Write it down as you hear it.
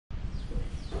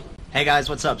Hey guys,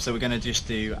 what's up? So we're going to just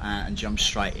do and jump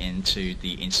straight into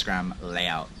the Instagram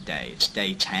layout day. It's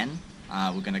day 10.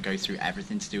 We're going to go through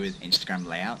everything to do with Instagram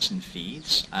layouts and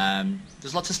feeds.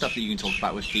 There's lots of stuff that you can talk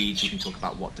about with feeds. You can talk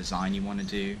about what design you want to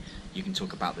do. You can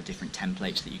talk about the different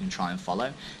templates that you can try and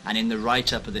follow. And in the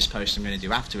write-up of this post I'm going to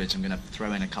do afterwards, I'm going to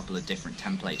throw in a couple of different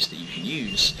templates that you can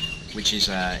use, which is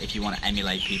if you want to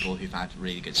emulate people who've had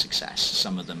really good success.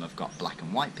 Some of them have got black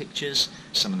and white pictures,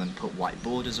 some of them put white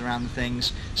borders around the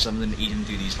things, some of them even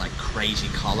do these like crazy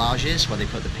collages where they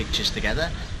put the pictures together.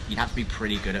 You'd have to be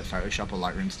pretty good at Photoshop or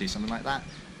Lightroom to do something like that.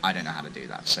 I don't know how to do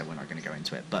that, so we're not going to go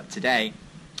into it. But today,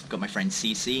 I've got my friend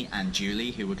Cece and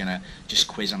Julie, who we're going to just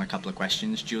quiz on a couple of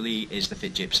questions. Julie is the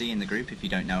Fit Gypsy in the group, if you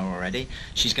don't know her already.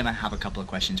 She's going to have a couple of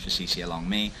questions for Cece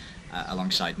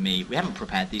alongside me. We haven't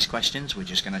prepared these questions. We're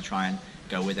just going to try and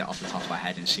go with it off the top of our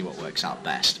head and see what works out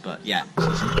best. But yeah,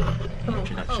 Cece,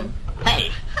 introduction. Oh.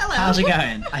 Hey! Hello! How's it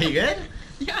going? Are you good?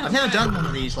 Yeah, I've never done one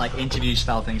of these like interview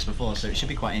style things before, so it should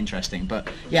be quite interesting. But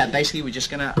yeah, basically we're just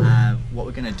gonna what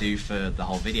we're gonna do for the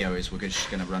whole video is we're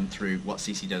just gonna run through what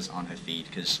Cece does on her feed,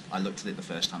 because I looked at it the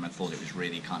first time and thought it was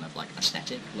really kind of like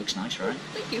aesthetic. Looks nice, right?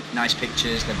 Thank you. Nice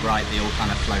pictures, they're bright, they all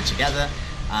kind of flow together.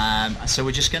 So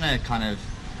we're just gonna kind of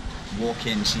walk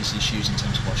in Cece's shoes in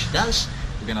terms of what she does.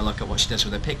 We're gonna look at what she does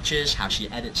with her pictures, how she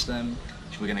edits them.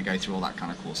 We're going to go through all that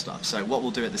kind of cool stuff. So what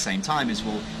we'll do at the same time is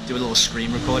we'll do a little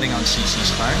screen recording on Cece's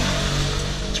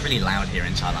phone. It's really loud here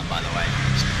in Thailand, by the way.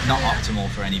 It's not optimal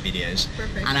for any videos.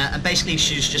 Perfect. And basically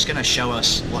she's just going to show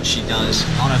us what she does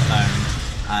on her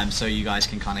phone, so you guys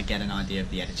can kind of get an idea of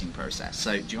the editing process.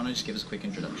 So do you want to just give us a quick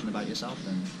introduction about yourself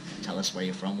and tell us where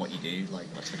you're from, what you do, like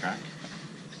what's the crack?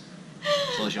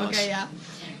 It's all yours. Okay, yeah.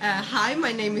 Hi,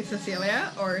 my name is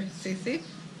Cecilia, or Cici.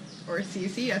 Or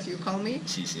Cici, as you call me.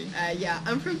 Cici. Yeah,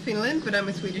 I'm from Finland, but I'm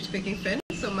a Swedish-speaking Finn,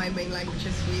 so my main language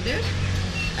is Swedish.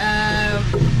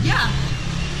 Yeah,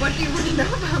 what do you want to know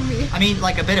about me? I mean,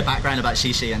 like a bit of background about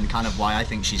Cici and kind of why I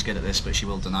think she's good at this, but she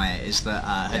will deny it, is that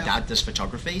her dad does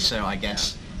photography, so I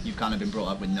guess you've kind of been brought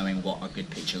up with knowing what a good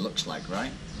picture looks like,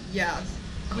 right? Yeah.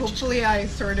 Hopefully I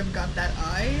sort of got that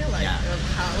eye, like of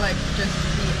how, like just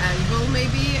the angle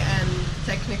maybe, and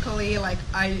technically, like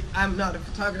I'm not a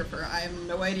photographer. I have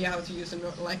no idea how to use a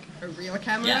real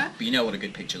camera. Yeah, but you know what a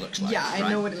good picture looks like. Yeah, right? I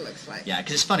know what it looks like. Yeah,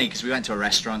 because it's funny because we went to a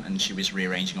restaurant and she was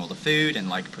rearranging all the food and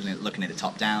like looking at it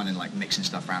top down and like mixing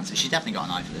stuff around. So she's definitely got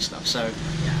an eye for this stuff. So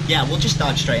yeah, we'll just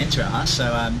dive straight into it, huh?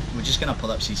 So we're just gonna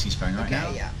pull up Cece's phone right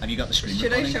now. Yeah. Have you got the screen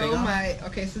Should I recording show thing on? my?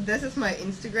 Okay, so this is my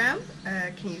Instagram.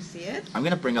 Can you see it? I'm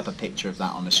gonna bring up a picture of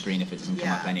that on the screen if it doesn't come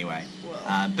up anyway.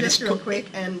 Well, but just it's real quick,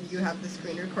 and you have the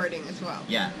screen recording as well.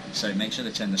 Yeah, so make sure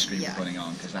to turn the screen recording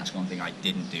on, because that's one thing I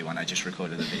didn't do when I just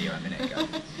recorded the video a minute ago.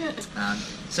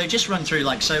 So just run through,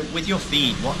 like, so with your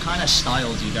feed, what kind of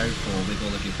style do you go for with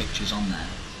all of your pictures on there?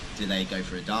 Do they go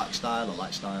for a dark style or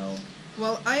light style?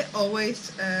 Well, I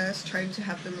always strive to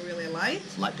have them really light.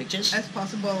 Light pictures? As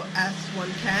possible as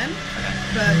one can. Okay.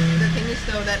 But the thing is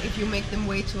though that if you make them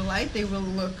way too light, they will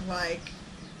look like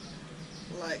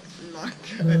not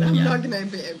good. I'm not gonna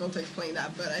be able to explain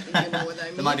that, but I think you know what I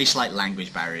mean. There might be slight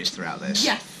language barriers throughout this.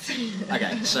 Yes.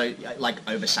 Okay, so like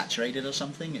oversaturated or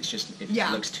something? It's just if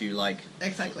it looks too like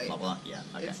exactly. Blah blah. Yeah.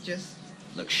 Okay. It's just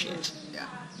looks shit. Yeah.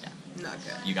 Not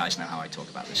good. You guys know how I talk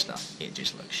about this stuff. It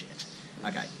just looks shit.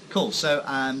 Okay, cool. So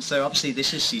so obviously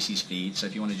this is Cece's feed. So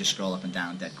if you want to just scroll up and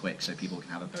down dead quick, so people can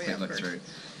have a quick look through.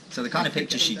 So the kind of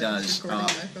pictures she does,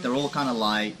 they're all kind of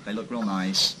light. They look real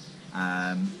nice.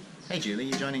 Hey Julie,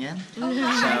 you joining in? Oh,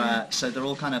 hi. So they're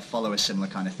all kind of follow a similar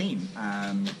kind of theme.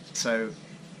 So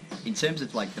in terms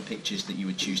of like the pictures that you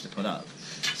would choose to put up,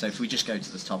 so if we just go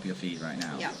to the top of your feed right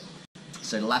now. Yeah.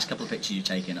 So the last couple of pictures you've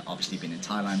taken have obviously been in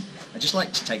Thailand. I'd just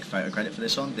like to take photo credit for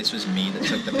this one. This was me that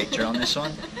took the picture on this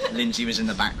one. Lindsay was in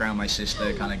the background, my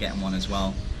sister, kind of getting one as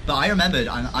well. But I remembered,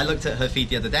 I looked at her feed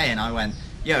the other day and I went,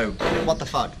 yo, what the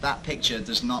fuck, that picture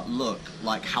does not look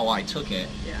like how I took it.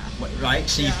 Yeah. Right,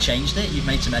 so you've changed it, you've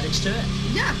made some edits to it?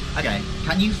 Yeah. Okay,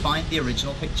 can you find the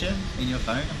original picture in your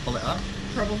phone and pull it up?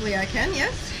 Probably I can,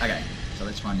 yes. Okay, so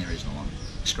let's find the original one.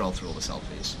 Scroll through all the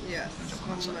selfies. Yes,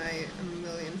 on my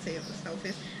million save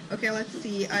selfies. Okay, let's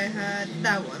see, I had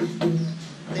that one.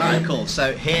 Alright, cool.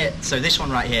 So here, so this one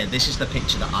right here, this is the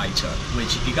picture that I took,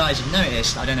 which if you guys have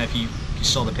noticed, I don't know if you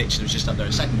saw the picture that was just up there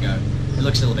a second ago, it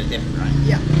looks a little bit different, right?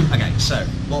 Yeah. Okay, so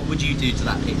what would you do to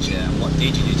that picture, and what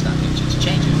did you do to that picture to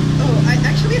change it? Oh, I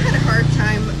actually had a hard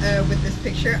time with this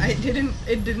picture. It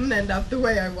didn't end up the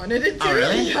way I wanted it to. Oh,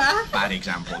 really? Yeah. Bad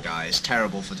example, guys.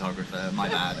 Terrible photographer, my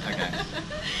bad. Okay.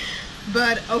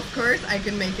 But of course I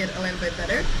can make it a little bit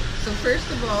better. So first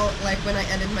of all, like when I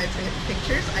edit my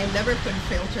pictures, I never put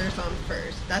filters on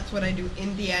first. That's what I do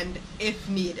in the end if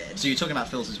needed. So you're talking about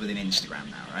filters within Instagram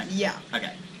now, right? Yeah.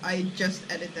 Okay. I just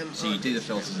edit them. So you do the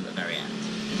filters at the very end.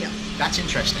 Yeah. That's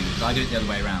interesting because I do it the other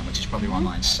way around, which is probably why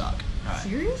mine suck. Right.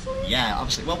 Seriously? Yeah,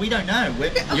 obviously. Well, we don't know. You're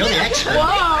the expert.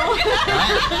 Whoa!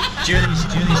 Right? Julie's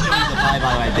joining the pie,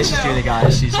 by the way. This is Julie,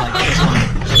 guys. She's like, she's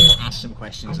gonna ask some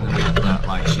questions and then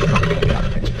like she's probably gonna cut the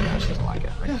picture, but now she doesn't like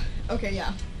it. Okay. Okay,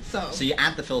 yeah. So you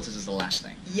add the filters as the last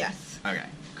thing. Yes. Okay.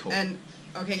 Cool. And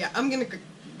okay, yeah, I'm gonna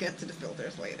get to the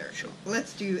filters later. Sure.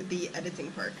 Let's do the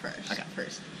editing part first. Okay.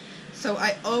 First. So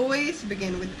I always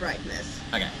begin with brightness.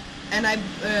 Okay. And I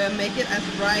make it as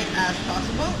bright as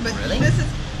possible. But Really? this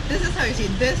is how you see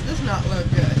it. This does not look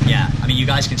good. Yeah, I mean, you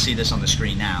guys can see this on the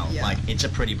screen now. Yeah. Like, it's a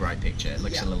pretty bright picture. It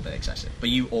looks Yeah. a little bit excessive. But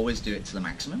you always do it to the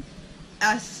maximum?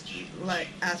 As bright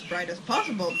as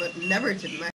possible, but never to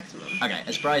the maximum. Okay,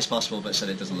 as bright as possible, but so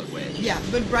that it doesn't look weird. Yeah,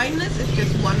 but brightness is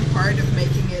just one part of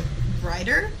making it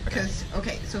brighter. Because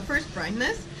so first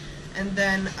brightness, and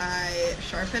then I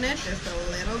sharpen it just a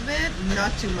little bit,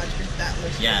 not too much because that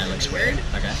looks Yeah, it really looks weird.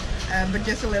 Okay. But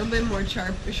just a little bit more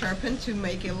sharpened to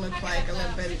make it look like a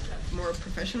little bit more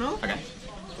professional. Okay.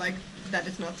 Like that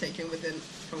is not taken with a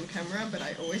phone camera, but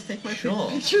I always take my Sure.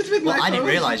 pictures with my Well, phone. I didn't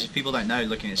realise, if people don't know,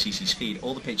 looking at Cece's feed,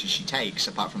 all the pictures she takes,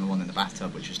 apart from the one in the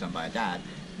bathtub, which was done by her dad,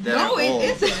 they're No, all...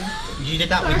 it isn't. You did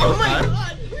that with your Oh my phone?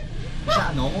 god! Is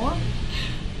that a normal one?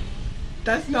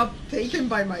 That's not taken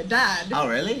by my dad. Oh,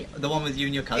 really? The one with you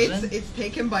and your cousin? It's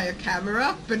taken by a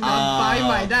camera, but not by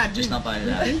my dad. Just not by your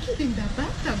dad. Taking that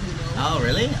bathtub, you know. Oh,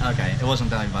 really? Okay, it wasn't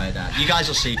done by your dad. You guys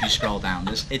will see if you scroll down.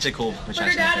 It's a cool But professional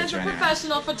her dad is picture a anyway.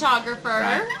 professional photographer.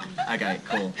 Right. Okay,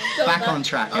 cool. So Back that- on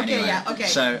track Okay, anyway. yeah, okay.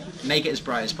 So, make it as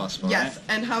bright as possible, Yes, right?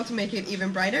 and how to make it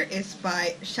even brighter is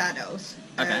by shadows.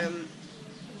 Okay.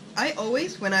 I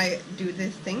always, when I do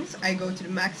these things, I go to the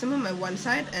maximum on one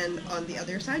side and on the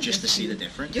other side. Just to see the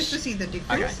difference? Just to see the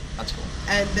difference. Okay, that's cool.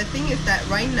 And the thing is that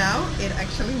right now, it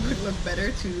actually would look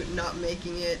better to not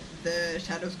making it, the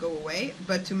shadows go away,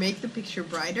 but to make the picture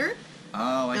brighter.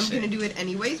 Oh, I I'm see. gonna do it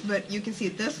anyways, but you can see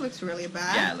this looks really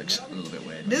bad. Yeah, it looks a little bit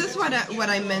weird. This is what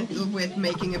I meant with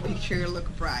making a picture look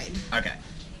bright. Okay.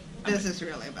 This is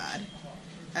really bad.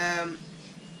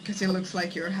 Because it looks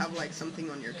like you have like something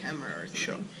on your camera or something.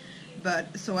 Sure.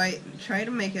 But so I try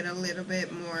to make it a little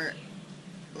bit more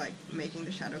like making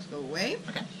the shadows go away.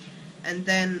 Okay. And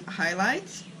then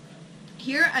highlights.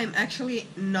 Here I'm actually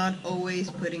not always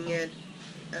putting it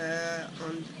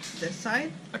on this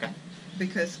side. Okay.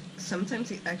 Because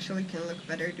sometimes it actually can look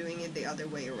better doing it the other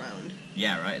way around.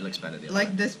 Yeah, right, it looks better the other Like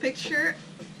way. this picture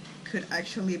could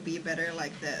actually be better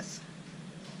like this.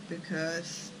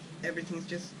 Because everything's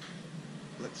just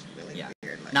looks really Yeah.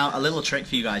 weird like Now, this. a little trick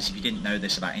for you guys, if you didn't know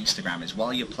this about Instagram, is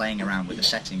while you're playing around with the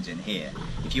settings in here,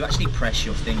 if you actually press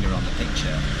your finger on the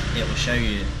picture, it will show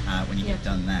you, when you get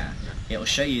done there, it will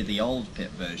show you the old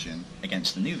pit version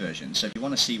against the new version. So if you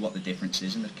want to see what the difference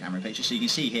is in the camera picture, so you can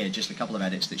see here just a couple of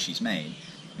edits that she's made,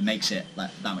 it makes it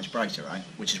that much brighter, right?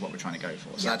 Which is what we're trying to go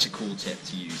for. So Yeah. that's a cool tip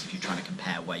to use if you're trying to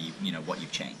compare where you know, what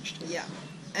you've changed. Yeah.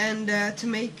 And to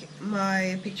make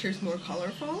my pictures more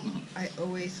colorful, Mhm. I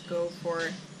always go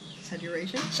for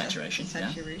saturation. Saturation, yeah.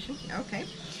 Saturation, yeah, okay.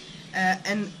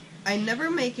 And I never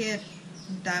make it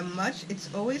that much. It's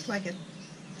always like a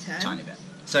 10. Tiny bit.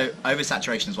 So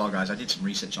oversaturation as well, guys. I did some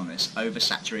research on this.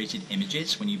 Oversaturated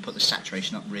images, when you put the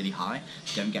saturation up really high,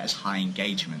 don't get as high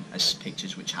engagement as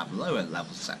pictures which have lower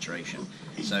levels of saturation.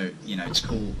 So, you know, it's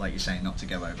cool, like you're saying, not to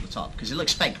go over the top. Because it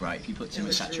looks fake, right? If you put too It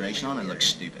much looks saturation really on, it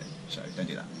looks weird. stupid. So don't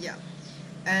do that. Yeah.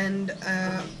 And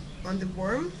on the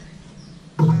warmth,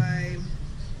 I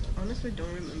honestly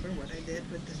don't remember what I did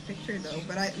with this picture though,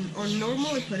 but I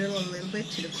normally put it a little bit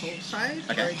to the cold side,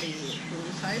 Okay. or the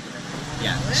blue side, whatever you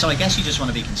Yeah. call it. So I guess you just want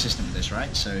to be consistent with this,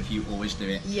 right? So if you always do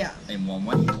it Yeah, in one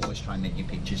way, you always try and make your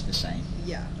pictures the same.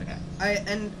 yeah. Okay.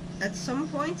 And at some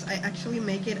points I actually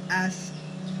make it as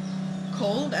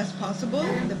cold as possible,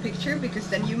 the picture, because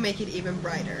then you make it even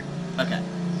brighter. Okay.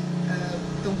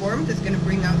 The warmth is going to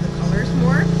bring out the colors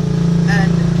more,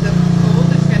 and the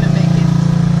cold is going to make it...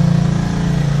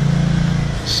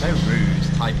 So rude,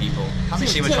 Thai people. Can't you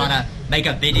see we're trying to make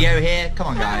a video here? Come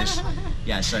on, guys.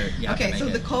 Yeah, so you have to Okay, make so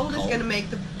it the cold is going to make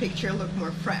the picture look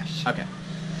more fresh Okay.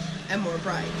 and more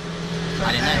bright. So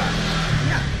I didn't know that.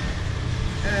 Yeah.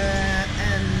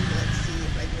 And let's see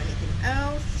if I do anything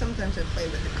else. Sometimes I play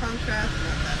with the contrast,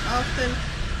 not that often.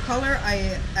 Color,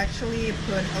 I actually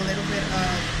put a little bit of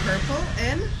purple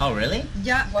in. Oh, really?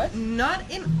 Yeah, What? not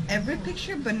in every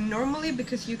picture, but normally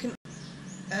because you can,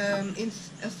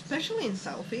 especially in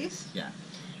selfies, Yeah.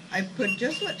 I put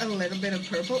just a little bit of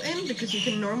purple in because you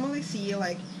can normally see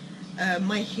like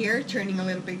my hair turning a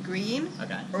little bit green,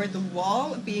 or the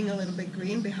wall being a little bit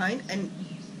green behind, and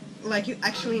like you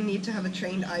actually need to have a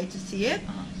trained eye to see it.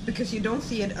 Because you don't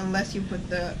see it unless you put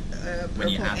the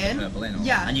purple in. The purple in,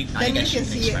 yeah, and then you can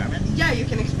see experiment. it. Yeah, you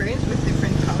can experience with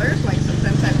different colors. Like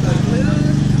sometimes I put blue,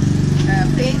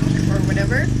 pink, or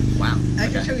whatever. Wow. I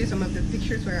can show you some of the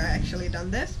pictures where I actually done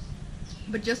this,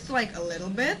 but just like a little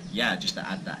bit. Yeah, just to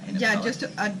add that hint of Yeah, color. just to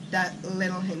add that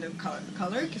little hint of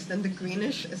color, because then the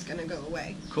greenish is gonna go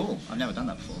away. Cool. I've never done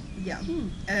that before. Yeah.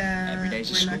 Every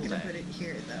day's a we're school not gonna day. put it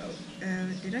here though.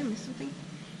 Did I miss something?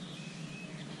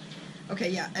 Okay,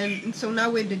 yeah, and so now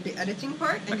we did the editing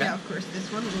part, and yeah, of course,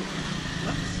 this one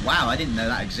will... Wow, I didn't know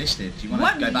that existed. Do you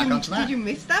want to go back onto that? Did you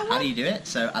miss that one? How do you do it?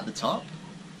 So, at the top?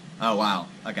 Oh, wow.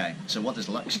 Okay, so what does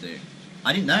Lux do?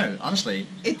 I didn't know, honestly.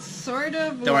 It's sort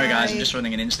of Don't worry, guys, I'm just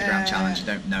running an Instagram challenge. I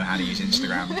don't know how to use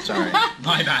Instagram. Sorry.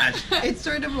 My bad. It's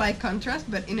sort of like contrast,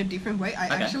 but in a different way. I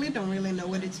actually don't really know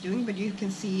what it's doing, but you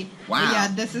can see... Wow. Yeah,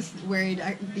 this is where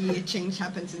the change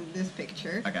happens in this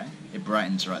picture. Okay, it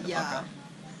brightens right the fuck up.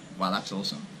 Wow, that's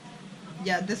awesome.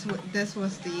 Yeah, this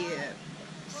was the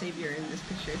savior in this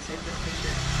picture. It saved this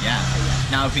picture. Yeah.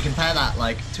 Now, if we compare that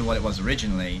like to what it was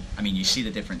originally, I mean, you see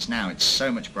the difference now. It's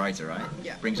so much brighter, right?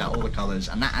 Yeah. Brings out all the colours,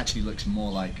 and that actually looks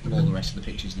more like all the rest of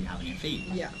the pictures you have in your feed.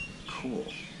 Yeah. Cool.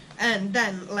 And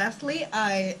then, lastly,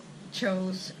 I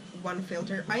chose one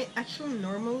filter. I actually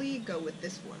normally go with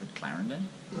this one. Clarendon?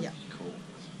 Yeah. Cool.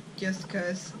 Just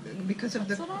because of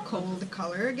the cold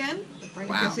color again. Wow.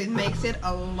 Because it makes it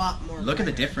a lot more Look at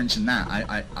the brighter. difference in that.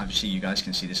 I obviously you guys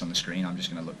can see this on the screen. I'm just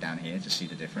going to look down here to see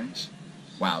the difference.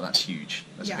 Wow, that's huge.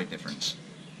 That's a big difference.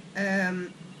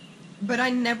 But I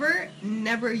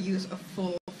never use a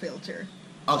full filter.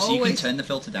 Oh, so you can turn the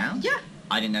filter down? Yeah.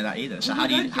 I didn't know that either. So Oh how my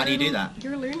do God, you do that?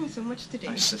 You're learning so much today.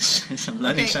 I'm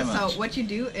learning so much. So what you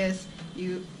do is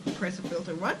you press a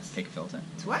filter once, Pick a filter.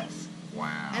 twice,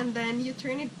 Wow. and then you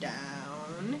turn it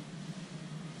down.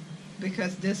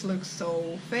 Because this looks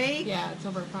so fake. Yeah, it's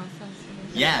over processed.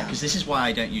 Yeah, because this is why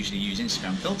I don't usually use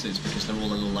Instagram filters, because they're all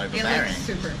a little It overbearing. looks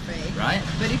super fake. Right?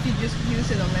 But if you just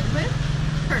use it a little bit,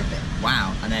 perfect.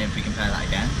 Wow. And then if we compare that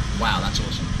again, wow, that's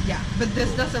awesome. Yeah, but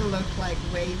this doesn't look like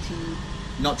way too...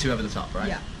 Not too over the top, right?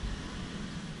 Yeah.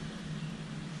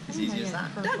 As easy as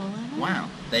that. Done. Wow.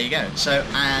 There you go. So,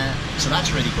 so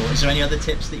that's really cool. Is there any other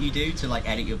tips that you do to like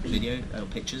edit your video or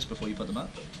pictures before you put them up?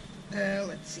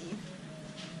 Let's see.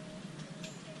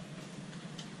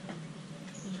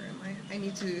 Where am I? I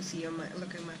need to see on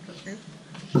look at my filter.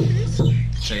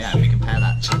 So yeah, if we compare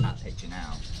that to that picture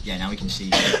now, yeah, now we can see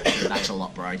that's a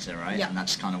lot brighter, right? Yeah. And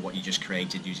that's kind of what you just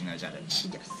created using those edits.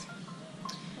 Yes.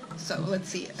 So let's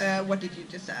see. What did you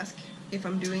just ask? If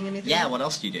I'm doing anything? Yeah. What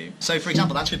else do you do? So for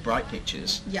example, that's with bright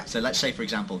pictures. Yeah. So let's say for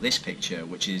example this picture,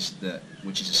 which is a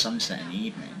sunset in the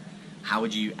evening. How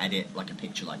would you edit like a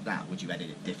picture like that? Would you edit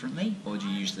it differently, or would you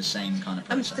use the same kind of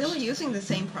process? I'm still using the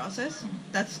same process.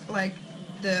 That's like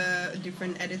the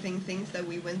different editing things that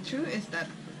we went through. Is that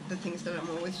the things that I'm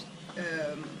always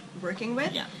working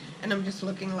with? Yeah. And I'm just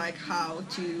looking like how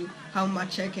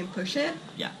much I can push it.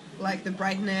 Yeah. Like the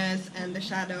brightness and the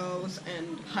shadows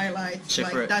and highlights. So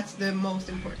like that's the most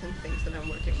important things that I'm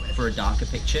working with. For a darker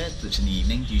picture that's in the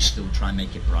evening, do you still try and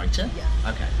make it brighter?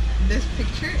 Yeah. Okay. This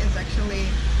picture is actually,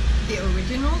 the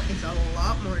original is a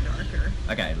lot more darker.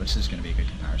 Okay, this is going to be a good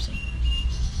comparison.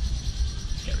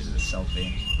 Let's get rid of the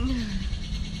selfie.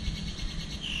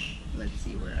 Let's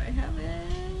see where I have it.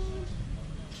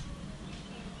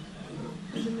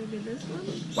 Is it maybe this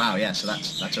one? Wow, yeah, so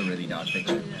that's a really dark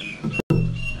picture.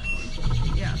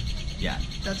 Yeah. Yeah,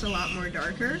 That's a lot more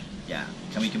darker. yeah.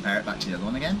 Can we compare it back to the other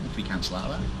one again, if we cancel out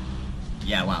that?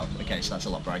 Yeah, wow, okay, so that's a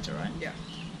lot brighter, right? Yeah.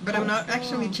 But I'm not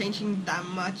actually changing that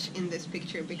much in this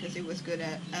picture because it was good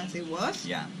as it was.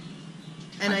 Yeah.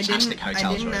 And Fantastic I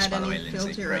hotel didn't choice, add by the any way, Lindsay.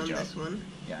 filter Great on job. this one.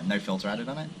 Yeah, no filter added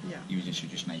on it? Yeah. You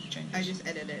just made the changes. I just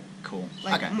edited it. Cool.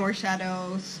 Like okay. more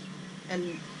shadows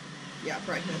and yeah,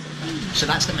 brightness and stuff. So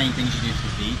that's the main things you do to the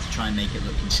feed to try and make it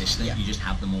look consistent. Yeah. You just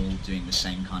have them all doing the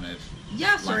same kind of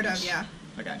Yeah, sort lines. of, yeah.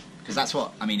 Okay. Because that's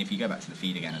what, I mean, if you go back to the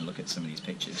feed again and look at some of these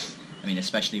pictures, I mean,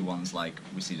 especially ones like,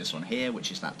 we see this one here,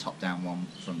 which is that top-down one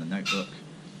from the notebook.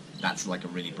 That's like a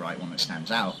really bright one that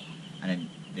stands out. And then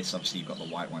this, obviously, you've got the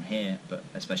white one here, but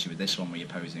especially with this one where you're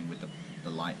posing with the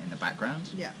light in the background.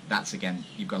 Yeah. That's, again,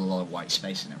 you've got a lot of white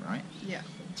space in it, right? Yeah.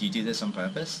 Do you do this on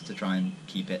purpose to try and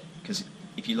keep it? Because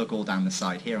if you look all down the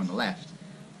side here on the left,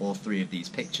 all three of these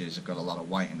pictures have got a lot of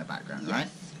white in the background, right?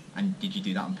 And did you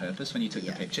do that on purpose when you took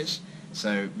the pictures?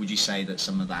 So would you say that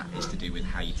some of that is to do with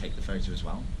how you take the photo as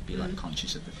well? Be like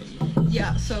conscious of the feed?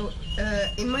 Yeah, so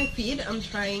in my feed I'm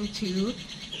trying to,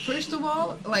 first of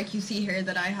all, like you see here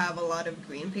that I have a lot of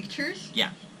green pictures.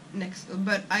 Yeah.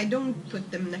 But I don't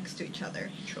put them next to each other.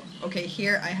 Sure. Okay,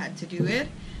 here I had to do it.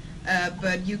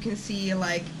 But you can see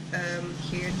like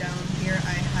here, down here,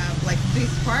 I have like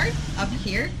this part up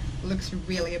here looks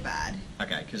really bad.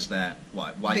 Okay, because they're,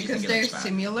 why do you think it looks bad? Because they're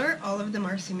similar, all of them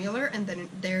are similar, and then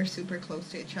they're super close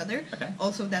to each other. Okay.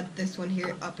 Also that this one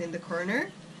here up in the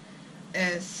corner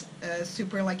is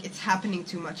super, like, it's happening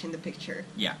too much in the picture.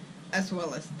 Yeah. As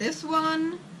well as this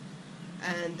one,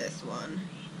 and this one.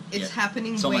 It's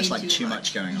happening way too much. It's almost like too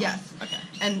much going on. Yes. Okay.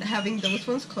 And having those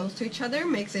ones close to each other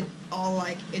makes it all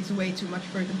like, it's way too much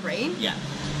for the brain. Yeah.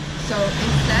 So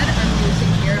instead I'm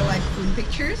using here like food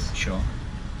pictures. Sure.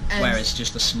 Where it's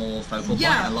just a small focal point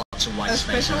and lots of white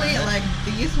space. Especially like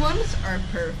these ones are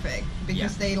perfect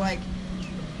because they like,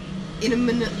 in a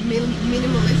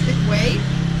minimalistic way,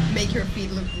 make your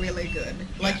feed look really good.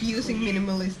 Like using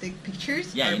minimalistic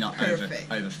pictures you're are not perfect.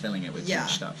 overfilling it with too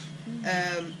much stuff.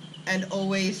 And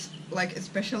always, like,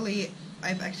 especially,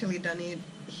 I've actually done it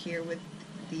here with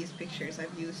these pictures.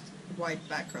 I've used white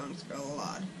backgrounds a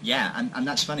lot. Yeah, and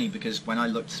that's funny because when I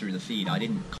looked through the feed, I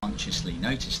didn't consciously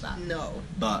notice that. No.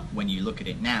 But when you look at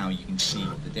it now, you can see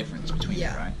the difference between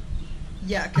it, right?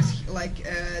 Yeah, because, like,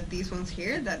 these ones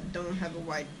here that don't have a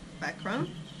white background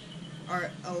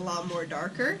are a lot more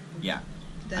darker. Yeah.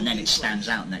 And then it stands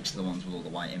out next to the ones with all the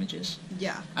white images.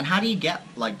 Yeah. And how do you get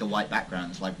like the white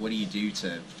backgrounds? Like, what do you do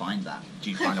to find that? Do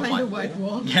you find a white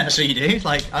wall? Yeah, so you do.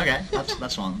 Like, okay,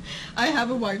 that's one. I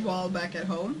have a white wall back at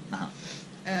home. Uh-huh.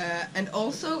 And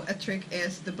also a trick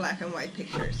is the black and white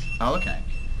pictures. Oh, okay.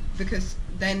 Because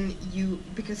then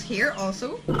because here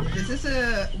also, this is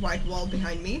a white wall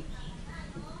behind me,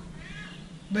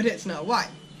 but it's not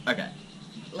white. Okay.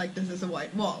 Like, this is a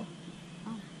white wall.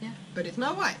 But it's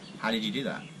not white. How did you do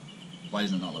that? Why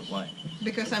does it not look white?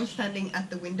 Because I'm standing at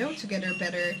the window to get a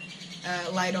better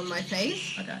light on my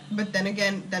face. Okay. But then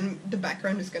again, then the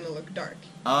background is going to look dark.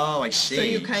 Oh, I see. So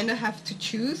you kind of have to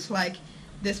choose, like,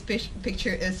 this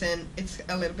picture it's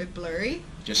a little bit blurry.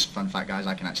 Just fun fact, guys,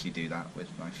 I can actually do that with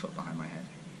my foot behind my head.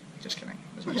 Just kidding.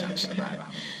 There's no chance of that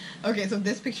happening. Okay, so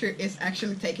this picture is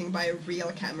actually taken by a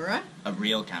real camera. A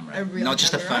real camera? A real Not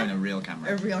just a camera. phone, a real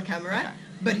camera. A real camera. Okay.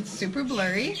 But it's super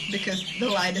blurry because the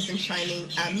light isn't shining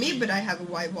at me, but I have a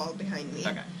white wall behind me.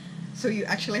 Okay. So you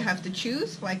actually have to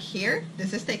choose, like here,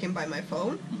 this is taken by my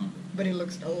phone, but it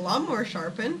looks a lot more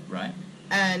sharpened. Right.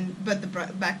 But the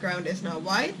background is not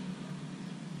white.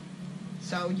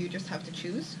 So you just have to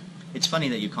choose. It's funny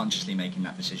that you're consciously making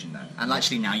that decision though. And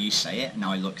actually now you say it,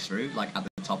 now I look through, like at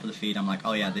the top of the feed, I'm like,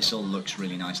 oh yeah, this all looks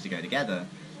really nice to go together.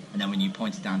 And then when you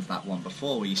pointed down to that one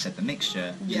before where you said the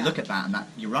mixture, you look at that and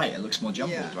you're right, it looks more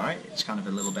jumbled, right? It's kind of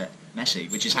a little bit messy,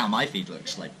 which is how my feed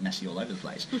looks, like messy all over the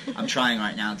place. I'm trying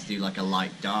right now to do like a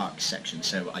light-dark section,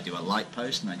 so I do a light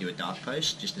post and I do a dark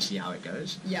post just to see how it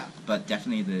goes. Yeah. But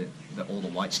definitely all the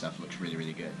white stuff looks really,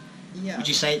 really good. Yeah. Would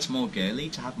you say it's more girly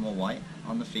to have more white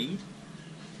on the feed?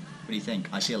 What do you think?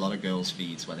 I see a lot of girls'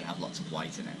 feeds where they have lots of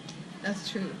white in it.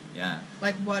 That's true. Yeah.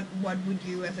 Like, what would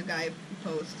you as a guy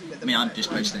post with? I mean, I'm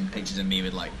just posting pictures of me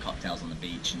with like cocktails on the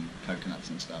beach and coconuts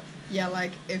and stuff. Yeah,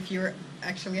 like if you're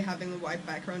actually having a white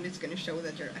background, it's going to show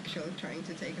that you're actually trying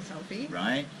to take a selfie.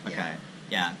 Right. Okay.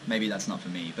 Yeah. Maybe that's not for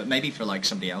me, but maybe for like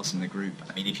somebody else in the group.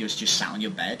 I mean, if you're just sat on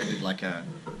your bed with like a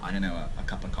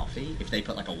cup of coffee, if they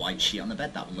put like a white sheet on the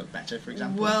bed, that would look better, for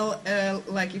example. Well,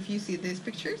 like if you see these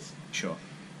pictures. Sure.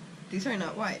 These are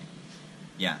not white.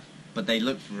 Yeah. But they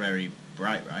look very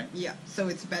bright, right? Yeah, so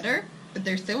it's better, but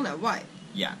they're still not white.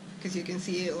 Yeah. Because you can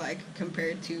see it, like,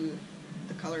 compared to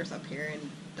the colors up here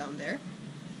and down there.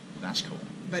 That's cool.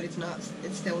 But it's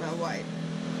still not white.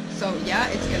 So, yeah,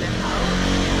 it's gonna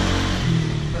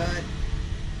help, but...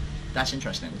 That's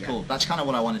interesting. Yeah. Cool. That's kind of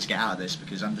what I wanted to get out of this,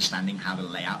 because understanding how to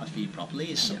lay out a feed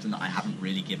properly is something that I haven't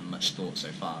really given much thought so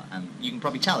far. And you can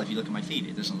probably tell if you look at my feed,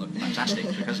 it doesn't look fantastic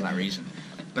because of that reason.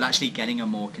 But actually getting a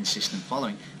more consistent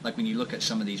following, like when you look at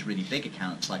some of these really big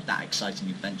accounts, like that exciting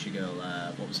adventure girl,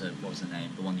 what was her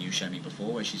name? The one you showed me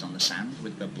before, where she's on the sand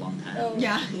with the blonde hair. Oh,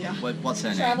 yeah. What's her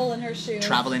name? Travel in Her Shoes.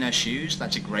 Travel in Her Shoes.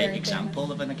 That's a great Very example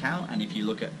famous. of an account. And if you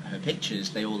look at her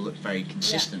pictures, they all look very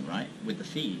consistent, right, with the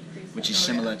feed, which is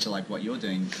similar to like what you're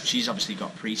doing. She's obviously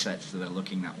got presets that are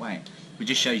looking that way. It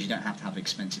just shows you don't have to have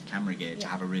expensive camera gear to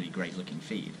have a really great looking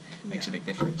feed. Makes a big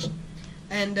difference.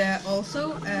 And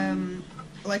also,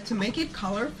 like to make it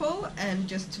colorful and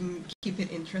just to keep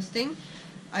it interesting,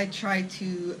 I try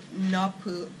to not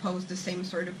post the same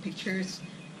sort of pictures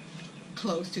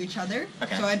close to each other.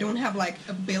 Okay. So I don't have like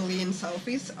a billion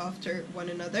selfies after one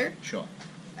another. Sure.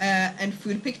 And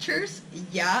food pictures,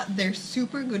 yeah, they're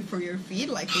super good for your feed.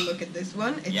 Like, look at this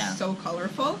one. It's so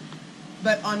colorful.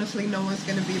 But honestly, no one's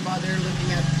going to be bothered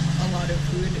looking at a lot of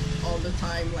food all the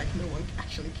time. Like, no one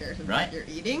actually cares about what you're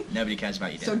eating. Nobody cares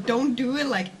about you. So don't do it,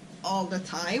 like, all the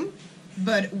time.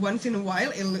 But once in a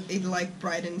while, it like,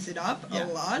 brightens it up a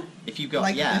lot. If you've got,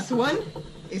 like, this one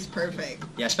is perfect.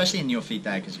 Yeah, especially in your feed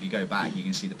there, because if you go back, you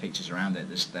can see the pictures around it.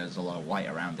 There's a lot of white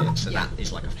around it. So that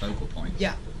is like a focal point.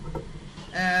 Yeah.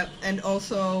 And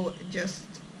also just,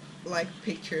 like,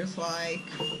 pictures like...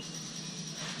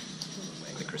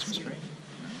 The Christmas tree.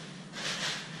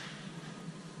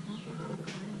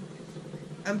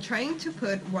 I'm trying to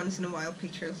put once in a while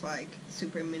pictures like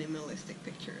super minimalistic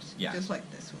pictures. Yeah. Just like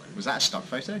this one. Was that a stock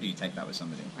photo or did you take that with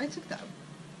somebody? I took that.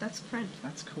 That's French.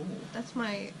 That's cool. That's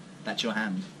my... That's your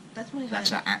hand. That's my hand.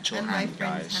 That's her actual and hand, my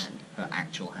friend's guys. hand. Her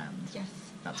actual hand. Yes.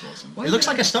 That's awesome. Why it looks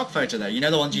did like I- a stock photo though. You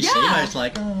know the ones you see where it's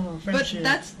like, oh, But friendship.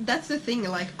 that's the thing,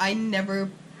 like, I never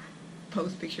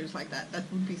post pictures like that. That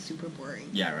would be super boring.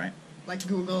 Yeah, right. Like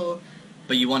Google...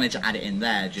 But you wanted to add it in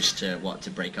there just to, to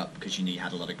break up because you knew you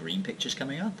had a lot of green pictures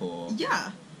coming up, or?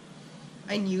 Yeah.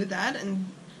 I knew that, and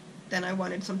then I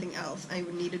wanted something else. I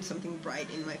needed something bright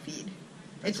in my feed.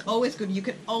 It's always good. You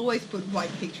can always put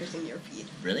white pictures in your feed.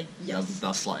 Really? Yes.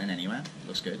 They'll slot in anywhere.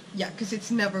 Looks good. Yeah, because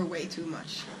it's never way too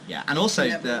much. Yeah, and also,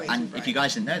 Never way too if you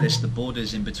guys didn't know this, the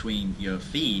borders in between your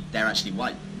feed, they're actually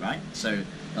white, right? So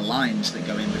the lines that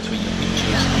go in between your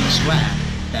pictures on the square,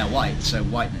 they're white. So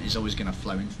white is always going to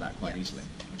flow into that quite easily,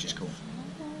 which is cool.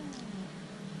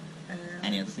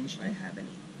 Any other things? Do I have any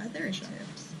other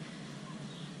tips?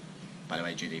 By the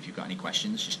way, Judy, if you've got any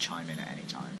questions, just chime in at any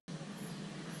time.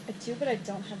 I do, but I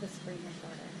don't have the screen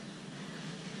recorder.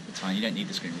 It's fine. You don't need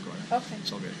the screen recorder. Okay.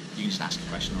 It's all good. You can just ask a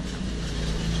question on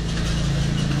camera.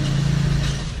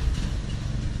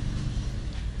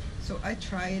 So I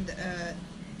tried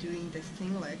doing this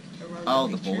thing like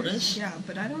around the pictures. borders? Yeah,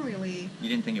 but I don't really... You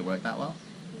didn't think it worked that well?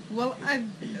 Well,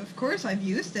 of course I've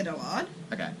used it a lot,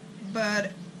 Okay.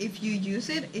 but if you use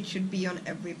it, it should be on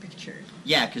every picture.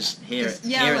 Yeah, because here like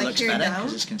it looks here better down.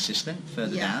 because it's consistent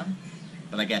further down.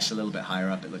 But I guess a little bit higher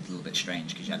up it looked a little bit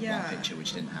strange because you had one picture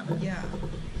which didn't have it. Yeah.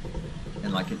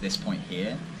 And like at this point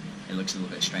here, it looks a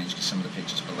little bit strange because some of the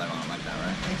pictures below aren't like that,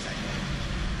 right? Exactly.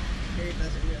 Here it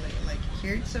doesn't really, like,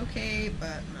 here it's okay,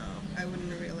 but no, I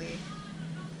wouldn't really...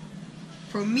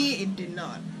 For me, it did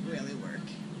not really work.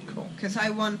 Cool. Because I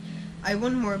want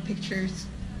more pictures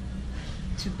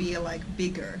to be, like,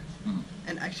 bigger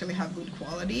and actually have good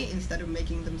quality instead of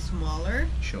making them smaller.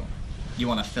 Sure. You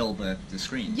want to fill the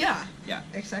screen? Yeah. Yeah.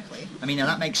 Exactly. I mean, now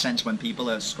that makes sense when people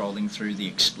are scrolling through the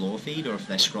Explore feed or if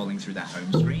they're scrolling through their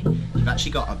home screen. You've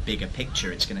actually got a bigger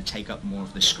picture. It's going to take up more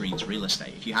of the screen's real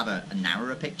estate. If you have a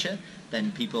narrower picture,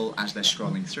 then people, as they're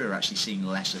scrolling through, are actually seeing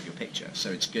less of your picture. So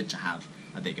it's good to have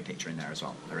a bigger picture in there as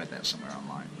well. I read that somewhere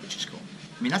online, which is cool.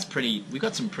 I mean, we've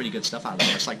got some pretty good stuff out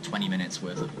there. It's like 20 minutes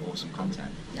worth of awesome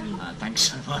content. Yeah. Thanks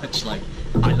so much. Like,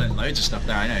 I learned loads of stuff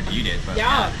there. I know if you did, but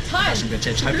Yeah, got tons. some good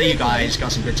tips. Hopefully you guys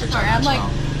got some good tips Sorry, out there I'm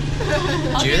as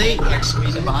well. like... Julie, yeah,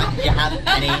 squeeze it behind. Do you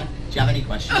have any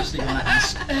questions that you want to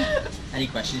ask? Any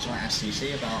questions you want to ask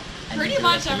Cece about? Pretty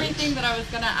much everything that I was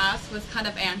going to ask was kind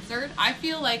of answered. I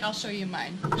feel like I'll show you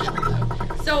mine.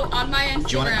 So on my Instagram...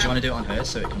 Do you want to do it on hers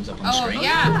so it comes up on the screen?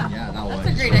 Yeah. Yeah, that'll work.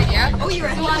 That's a great idea. Oh, you're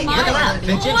So actually... on Look at that,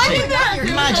 mine- Fidget Why City. did that?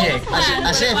 Magic. Planned,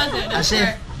 As but it wasn't.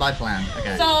 if by plan.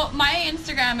 Okay. So my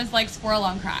Instagram is like squirrel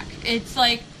on crack. It's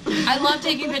like I love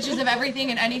taking pictures of everything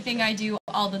and anything I do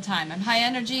all the time. I'm high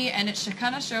energy, and it should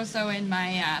kind of show so in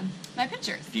my my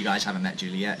pictures. If you guys haven't met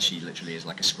Julie yet, she literally is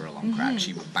like a squirrel on crack.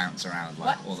 She will bounce around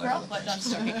like What all squirrel? over the What? place.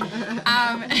 Don't story.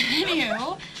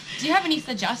 Anywho, do you have any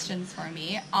suggestions for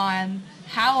me on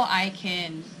how I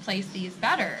can place these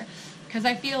better? Because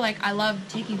I feel like I love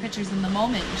taking pictures in the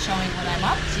moment and showing what I'm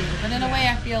up to, but in a way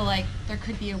I feel like there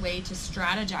could be a way to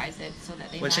strategize it so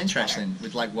that they Well, it's match interesting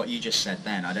with like what you just said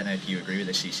then. I don't know if you agree with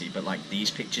this, Cece, but like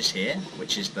these pictures here,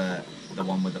 which is the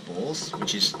one with the balls,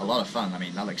 which is a lot of fun. I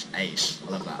mean, that looks ace.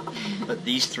 I love that. But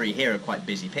these three here are quite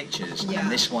busy pictures, Yeah.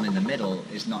 and this one in the middle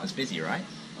is not as busy, right?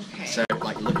 Okay. So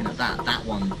like looking at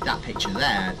that picture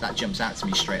there, that jumps out to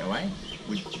me straight away.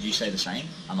 Would you say the same?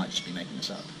 I might just be making this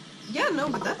up. Yeah, no,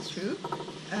 but that's true.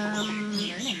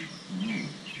 Learning. Mm.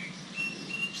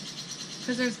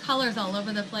 Because there's colors all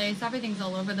over the place. Everything's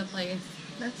all over the place.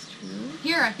 That's true.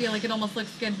 Here I feel like it almost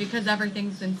looks good because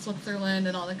everything's in Switzerland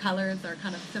and all the colors are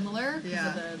kind of similar because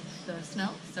Yeah. of the snow.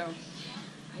 So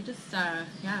I just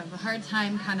have a hard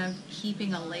time kind of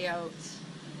keeping a layout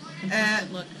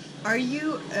consistent look. are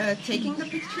you taking the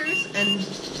pictures and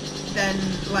then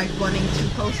like wanting to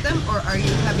post them, or are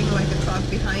you having like a thought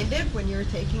behind it when you're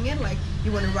taking it? Like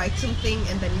you want to write something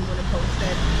and then you want to post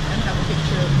it and have a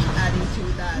picture adding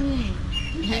to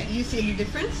that. You see the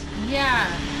difference? Yeah.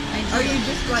 I do. Are you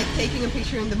just like taking a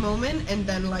picture in the moment and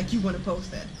then like you want to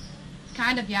post it?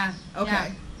 Kind of, yeah.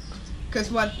 Okay. Because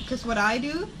what I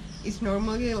do is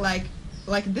normally like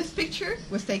this picture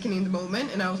was taken in the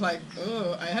moment and I was like,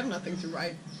 oh, I have nothing to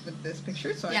write with this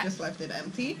picture, so I just left it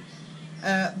empty.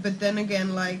 But then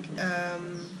again, like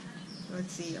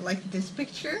let's see, like this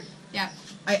picture. Yeah.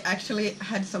 I actually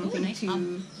had something nice to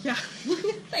mom. yeah.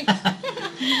 Thanks.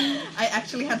 I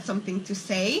actually had something to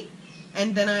say,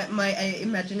 and then my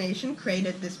imagination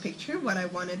created this picture, what I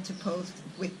wanted to post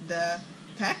with the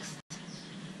text.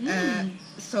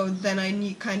 So then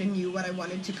I kind of knew what I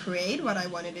wanted to create, what I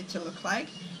wanted it to look like,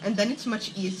 and then it's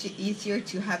much easier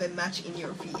to have a match in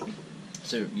your feed.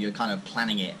 So you're kind of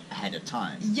planning it ahead of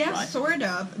time, Yeah, right? sort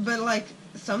of, but like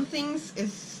some things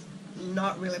is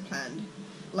not really planned.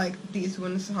 Like these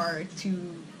ones are two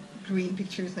green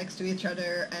pictures next to each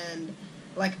other, and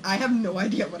like I have no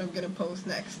idea what I'm gonna post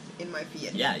next in my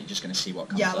feed. Yeah, you're just going to see what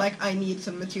comes Yeah, up. like I need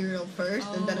some material first,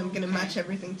 and then I'm gonna okay. match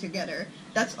everything together.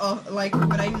 That's all. Like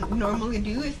what I normally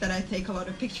do is that I take a lot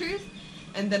of pictures,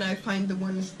 and then I find the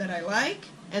ones that I like,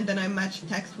 and then I match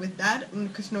text with that.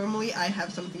 Because normally I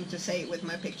have something to say with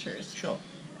my pictures. Sure.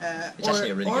 It's actually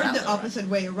a really good or outlet, the right? opposite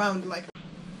way around. Like.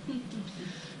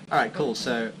 All right, cool.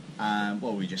 So,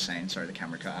 what were we just saying? Sorry, the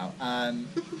camera cut out.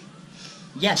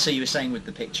 Yeah, so you were saying with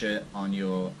the picture on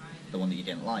the one that you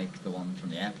didn't like, the one from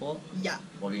the airport? Yeah.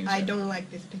 What were you gonna I say? don't like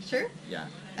this picture. Yeah.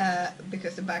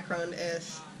 Because the background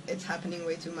it's happening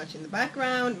way too much in the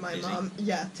background. My Busy. mom,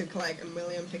 took like a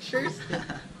million pictures.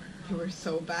 They were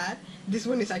so bad. This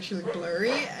one is actually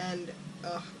blurry and,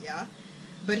 yeah.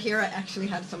 But here I actually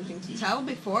had something to tell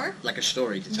before. Like a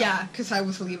story to tell. Yeah, because I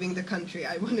was leaving the country.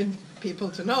 I wanted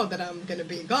people to know that I'm gonna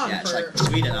be gone Yeah, it's for... like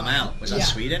Sweden, I'm out. Was that Yeah,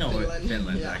 Sweden or Finland.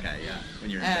 Finland? Yeah. Okay, yeah. When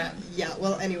you're in Finland. Yeah,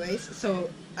 well, anyways, so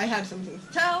I had something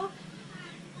to tell.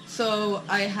 So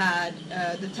I had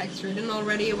the text written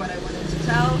already, what I wanted to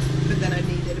tell, but then I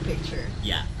needed a picture.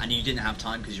 Yeah, and you didn't have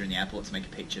time because you're in the airport to make a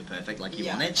picture perfect like you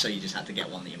Yeah. wanted, so you just had to get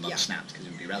one that your mum Yeah. snapped because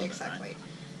it would be relevant, Exactly.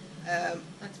 right?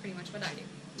 That's pretty much what I do.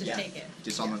 Just Yeah. take it.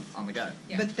 Just on the go.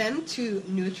 Yeah. But then to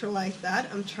neutralize that,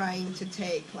 I'm trying to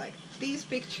take like these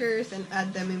pictures and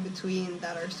add them in between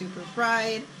that are super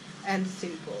bright and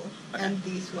simple. Okay. And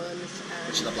these ones and...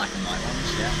 Which are the black and white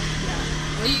ones, yeah.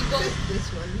 Yeah. Do you go? This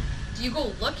one. Do you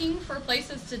go looking for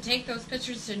places to take those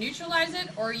pictures to neutralize it,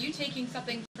 or are you taking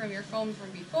something from your phone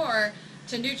from before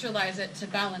to neutralize it to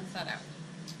balance that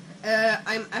out?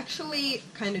 I'm actually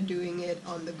kind of doing it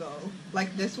on the go.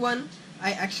 Like this one,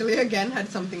 I actually again had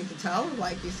something to tell.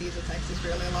 Like you see the text is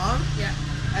really long. Yeah.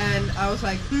 And I was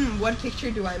like, what picture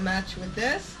do I match with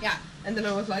this? Yeah. And then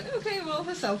I was like, okay, well,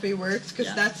 the selfie works, because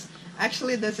Yeah. that's,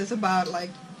 actually this is about,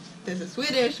 like, this is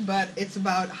Swedish, but it's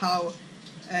about how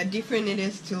different it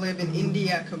is to live in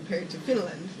India compared to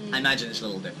Finland. I imagine it's a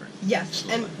little different. Yes, Just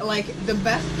a and little bit. like the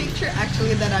best picture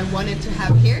actually that I wanted to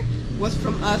have here was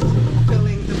from us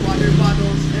filling the water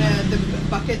bottles, the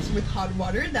buckets with hot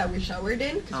water that we showered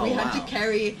in, because Oh, we had wow. to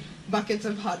carry buckets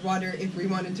of hot water if we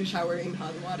wanted to shower in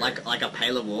hot water. Like a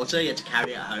pail of water, you had to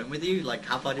carry it home with you? Like,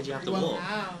 how far did you have to Well, walk?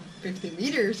 Wow. 50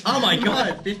 meters. Oh my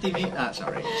god, 50 meters.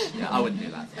 Sorry. Yeah, I wouldn't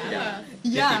do that. Yeah. 50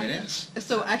 Yeah. minutes.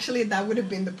 So actually that would have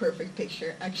been the perfect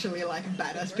picture. Actually like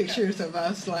badass pictures of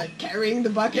us like carrying the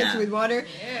buckets Yeah. with water.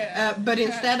 Yeah. But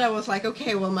instead I was like,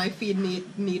 okay, well my feed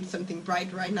needs something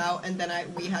bright right now, and then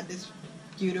we had this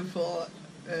beautiful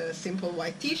simple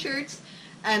white t-shirts,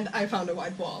 and I found a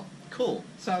white wall. Cool.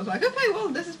 So I was like, okay, well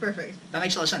this is perfect. That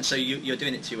makes a lot of sense. So you're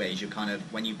doing it two ways. You're kind of,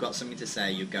 when you've got something to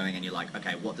say, you're going and you're like,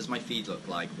 okay, what does my feed look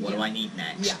like? What do Yeah. I need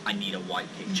next? Yeah. I need a white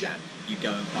picture. Yeah. You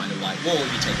go and find a white wall,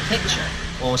 you take a picture.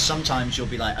 Or sometimes you'll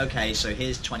be like, okay, so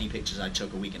here's 20 pictures I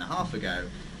took a week and a half ago.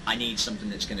 I need something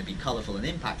that's going to be colourful and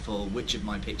impactful. Which of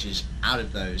my pictures out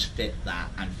of those fit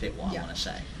that and fit what I Yeah. want to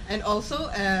say? And also,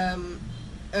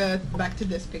 back to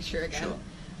this picture again. Sure.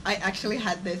 I actually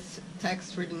had this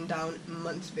text written down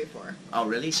months before. Oh,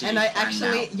 really? So And you I planned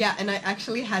actually, out. yeah, and I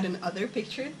actually had another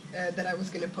picture that I was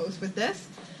going to post with this.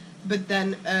 But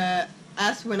then,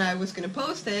 as when I was going to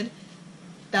post it,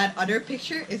 that other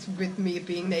picture is with me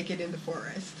being naked in the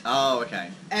forest. Oh,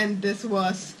 okay. And this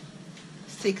was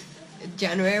 6th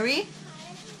January,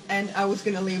 and I was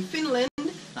going to leave Finland.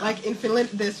 Like in Finland,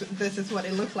 this is what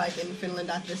it looked like in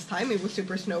Finland at this time. It was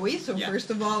super snowy, so Yeah. first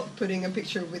of all, putting a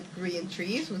picture with green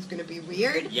trees was going to be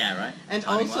weird. Yeah, right. And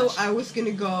Timing also, wise. I was going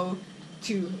to go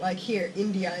to, like here,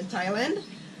 India and Thailand.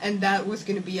 and that was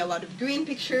going to be a lot of green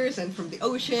pictures and from the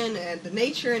ocean and the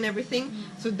nature and everything.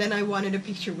 So then I wanted a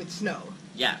picture with snow.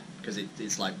 Yeah, because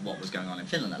it's like what was going on in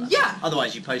Finland at that Yeah. time.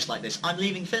 Otherwise, you post like this, I'm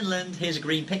leaving Finland, here's a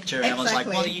green picture, and everyone's like,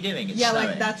 what are you doing? It's snowing.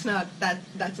 like that's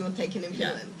not taken in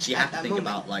Finland. So you have to think moment.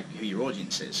 about like who your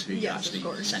audience is, who you're actually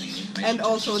sending the information And to.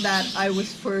 also that I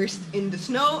was first in the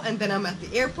snow, and then I'm at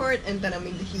the airport, and then I'm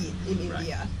in the heat in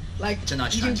India. Like, it's a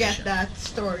nice you transition. get that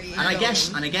story. And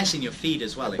I guess in your feed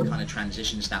as well, it kind of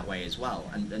transitions that way as well.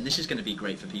 And this is going to be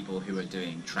great for people who are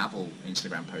doing travel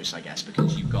Instagram posts, I guess,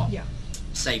 because you've got,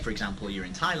 say for example, you're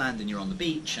in Thailand and you're on the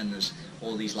beach and there's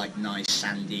all these like nice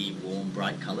sandy, warm,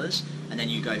 bright colours, and then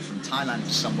you go from Thailand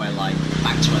to somewhere like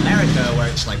back to America where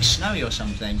it's like snowy or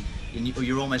something.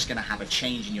 You're almost going to have a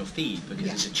change in your feed because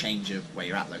it's a change of where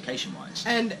you're at location-wise.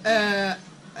 And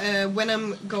when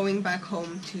I'm going back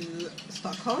home to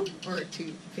Stockholm or to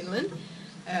Finland,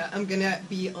 I'm gonna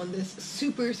be on this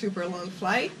super, super long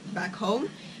flight back home,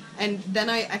 and then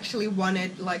I actually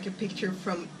wanted like a picture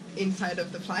from inside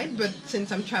of the flight, but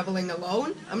since I'm traveling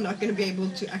alone, I'm not gonna be able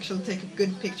to actually take a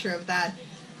good picture of that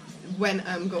when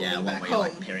I'm going back home.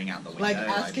 Like peering out the window. Like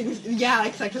asking,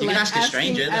 exactly. You like can ask a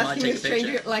stranger, they might take a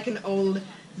picture. Like an old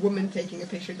woman taking a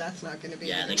picture, that's not going to be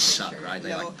a they good suck, picture. right? They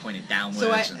No. like point it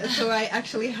downwards. So I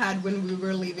actually had, when we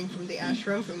were leaving from the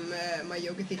ashram, from my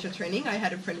yoga teacher training, I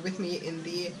had a friend with me in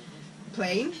the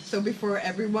plane. So before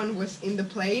everyone was in the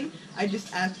plane, I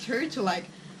just asked her to like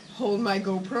hold my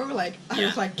GoPro. Like I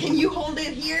was like, can you hold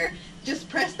it here? Just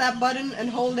press that button and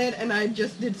hold it. And I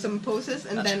just did some poses,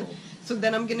 and That's then. Cool. So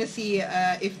then I'm gonna see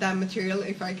if that material,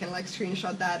 if I can like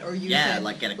screenshot that or use it.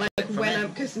 Like get a clip from when it.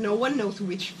 because no one knows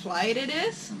which flight it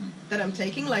is that I'm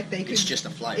taking. Like they could. It's just a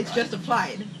flight. It's right? just a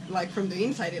flight. Like from the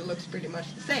inside, it looks pretty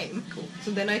much the same. Cool. So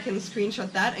then I can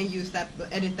screenshot that and use that,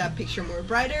 edit that picture more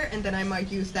brighter, and then I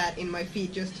might use that in my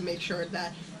feed just to make sure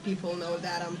that people know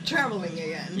that I'm traveling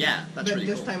again. Yeah, that's really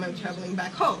cool. But this time I'm traveling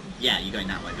back home. Yeah, you're going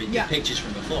that way. But your pictures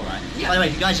from before, right? Yeah. By the way,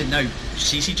 if you guys didn't know,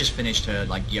 Cece just finished her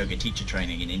like yoga teacher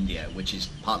training in India, which is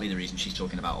partly the reason she's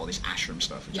talking about all this ashram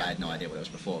stuff, which I had no idea what it was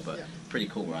before, but pretty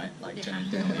cool, right? Like doing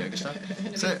all the yoga stuff.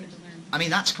 So, I mean,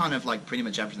 that's kind of like pretty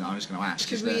much everything I was going to ask.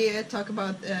 Should we talk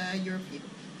about your feed?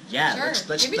 Yeah, Sure.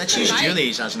 let's use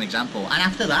Julie's as an example. And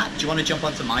after that, do you want to jump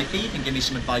onto my feed and give me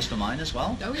some advice for mine as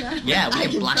well? Oh yeah. Yeah, we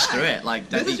can blast try. through it. Like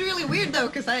This is really weird though,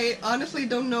 because I honestly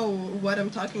don't know what I'm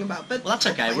talking about. But well, that's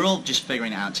okay. We're all just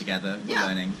figuring it out together. We're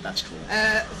learning. That's cool.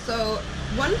 So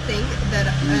one thing that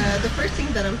the first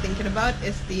thing that I'm thinking about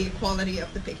is the quality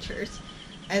of the pictures,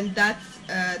 and that's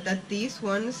that these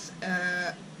ones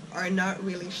are not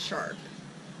really sharp,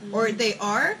 or they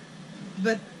are,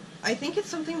 but I think it's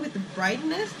something with the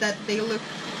brightness that they look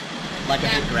like a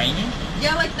bit grainy.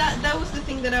 Yeah, like that was the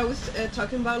thing that I was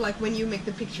talking about, like when you make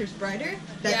the pictures brighter,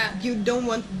 that you don't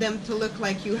want them to look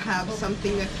like you have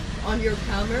something on your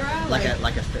camera. Like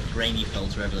a grainy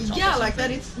filter over the top. Yeah, like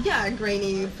that. It's a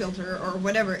grainy filter or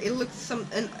whatever. It looks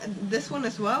and this one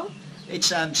as well. It's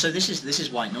so this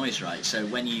is white noise, right? So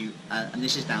when you and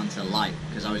this is down to light,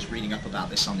 because I was reading up about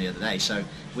this on the other day. So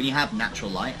when you have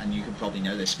natural light, and you can probably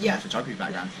know this from a photography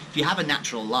background, if you have a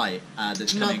natural light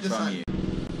that's coming from you.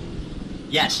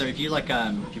 Yeah, so if you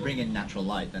if you bring in natural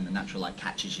light, then the natural light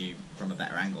catches you from a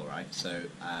better angle, right? So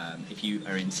if you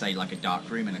are in, say, like a dark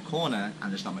room in a corner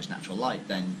and there's not much natural light,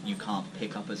 then you can't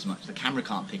pick up as much. The camera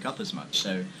can't pick up as much.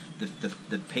 So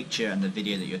the picture and the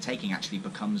video that you're taking actually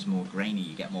becomes more grainy.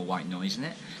 You get more white noise in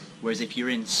it. Whereas if you're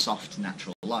in soft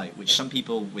natural light, which some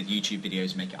people with YouTube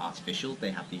videos make it artificial, they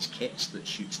have these kits that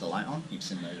shoots the light on. You've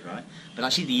seen those, right? But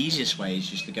actually the easiest way is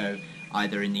just to go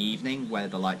either in the evening where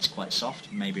the light's quite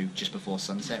soft, maybe just before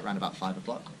sunset, around about 5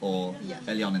 o'clock, or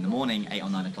early on in the morning, 8 or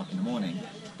 9 o'clock in the morning.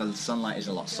 But the sunlight is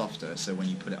a lot softer, so when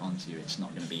you put it onto you, it's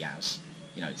not going to be as,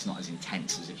 it's not as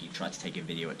intense as if you try to take a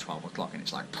video at 12 o'clock and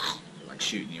it's like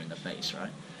shooting you in the face,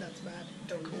 right? That's bad.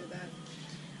 Don't do that.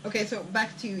 Okay, so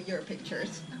back to your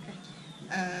pictures.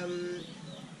 Okay.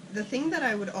 The thing that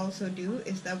I would also do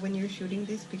is that when you're shooting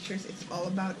these pictures, it's all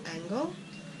about angle.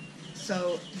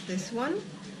 So this one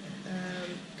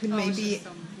could maybe...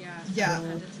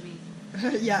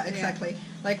 yeah, exactly.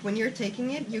 Like when you're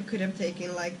taking it, you could have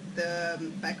taken like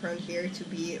the background here to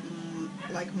be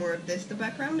like more of this, the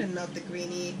background, and not the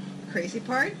greeny crazy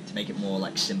part. To make it more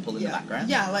like simple in the background?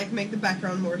 Yeah, like make the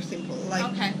background more simple.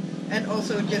 Like, and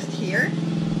also just here,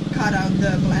 cut out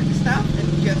the black stuff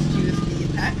and just use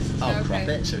the text. Oh, crop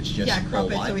it so it's just all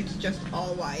crop it white? so it's just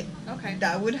all white. Okay.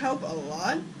 That would help a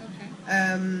lot.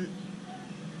 Okay.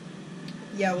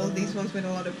 Yeah, well, these ones with a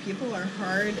lot of people are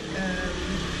hard.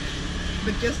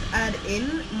 But just add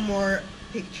in more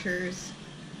pictures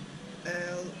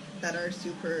that are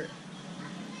super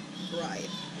bright.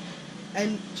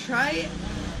 and try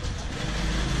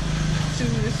to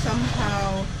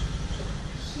somehow,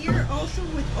 here also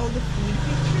with all the food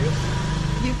pictures,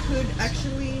 you could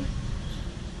actually,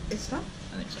 stop?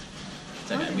 I think so.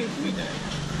 It's okay, we do it.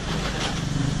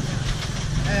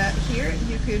 Here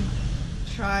you could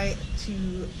try to,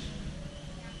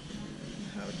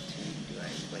 how do I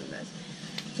explain this?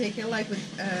 Take it like with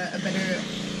a better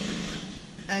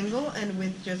angle and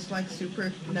with just like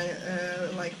super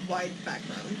like wide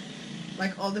background.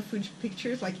 Like all the food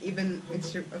pictures, like even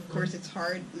it's, of course it's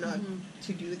hard not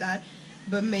to do that,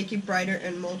 but make it brighter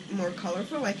and more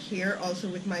colorful. Like here also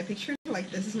with my picture,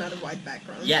 like this is not a white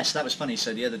background. Yes, that was funny.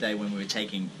 So the other day when we were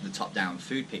taking the top-down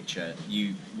food picture,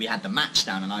 we had the mats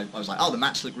down, and I was like, oh, the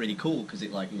mats look really cool because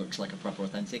it like looks like a proper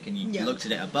authentic. And you looked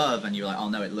at it above, and you were like, oh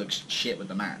no, it looks shit with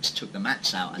the mats. Took the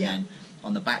mats out, and then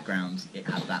on the background it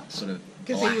had that sort of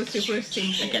because it was super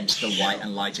simple against the white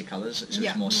and lighter colors. So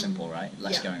it's more simple, right?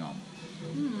 Less going on.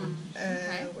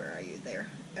 Okay. Where are you there?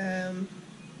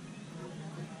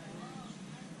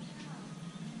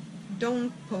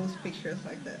 Don't post pictures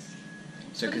like this.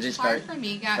 So because it's hard for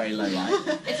me, guys. very low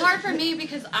light. It's hard for me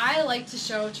because I like to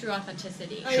show true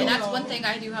authenticity. Sure. And that's one thing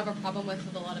I do have a problem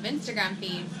with a lot of Instagram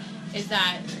feeds, is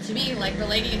that, to me, like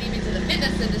relating it even to the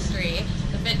fitness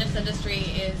industry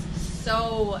is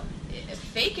so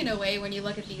fake in a way when you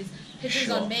look at these pictures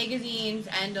on magazines,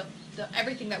 and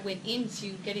everything that went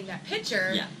into getting that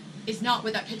picture is not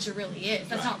what that picture really is.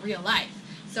 That's not real life.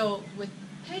 So with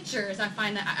pictures, I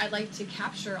find that I like to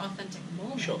capture authentic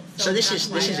moments. Sure. So this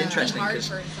is interesting because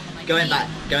like going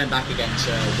back again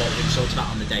to what we talked about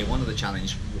on the day one of the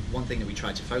challenge. One thing that we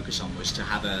tried to focus on was to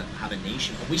have a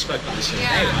niche. We spoke about this the other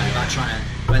day, right? About trying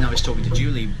to. When I was talking to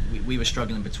Julie, we were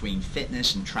struggling between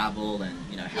fitness and travel and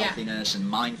healthiness and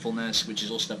mindfulness, which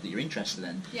is all stuff that you're interested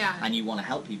in, and you want to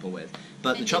help people with.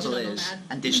 But the trouble is,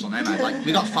 and digital nomad, like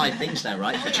we got 5 things there,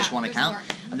 right, for just one account.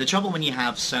 And the trouble when you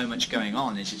have so much going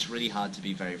on is it's really hard to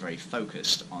be very, very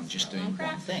focused on just doing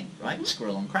one thing, right?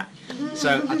 Squirrel on crack.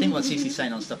 So I think what Cece's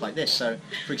saying on stuff like this. So,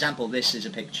 for example, this is a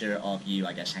picture of you,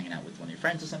 I guess, hanging out with one of your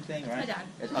friends or something, right? My dad.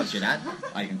 Oh, it's your dad?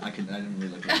 I didn't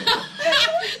really look at it.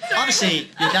 Obviously,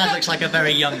 your dad looks like a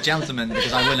very young gentleman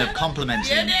because I wouldn't have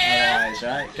complimented him otherwise,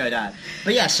 right? Go dad.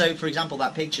 But yeah, so for example,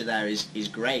 that picture there is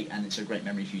great, and it's a great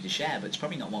memory for you to share, but it's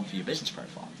probably not one for your business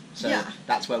profile. So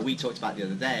that's where we talked about the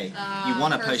other day. You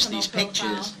want to post these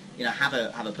pictures, have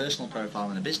a personal profile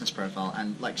and a business profile,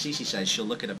 and like Cece says, she'll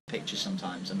look at a picture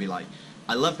sometimes and be like,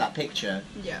 I love that picture,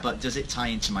 but does it tie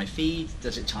into my feed?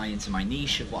 Does it tie into my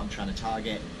niche of what I'm trying to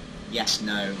target? Yes,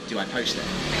 no, do I post it?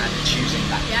 And choosing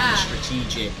that kind of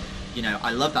strategic,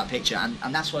 I love that picture,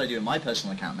 and that's what I do in my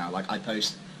personal account now. Like I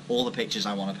post all the pictures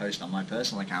I want to post on my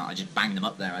personal account, I just bang them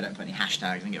up there. I don't put any hashtags,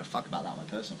 I don't give a fuck about that on my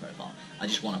personal profile. I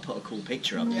just want to put a cool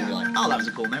picture up and be like, oh, that was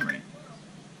a cool memory.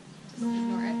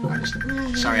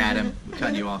 Sorry, Adam, we're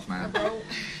cutting you off, man.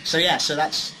 So yeah, so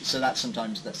that's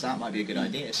sometimes that might be a good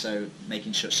idea. So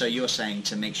making sure, so you're saying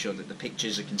to make sure that the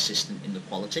pictures are consistent in the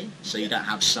quality. So you don't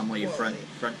have some where your front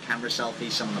camera selfie,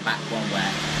 some on the back one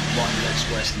where one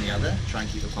looks worse than the other. Try and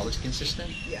keep the quality consistent.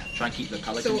 Yeah. Try and keep the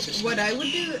color consistent. So what I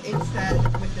would do instead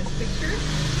with this picture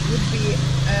would be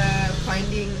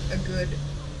finding a good,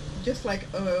 just like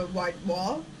a white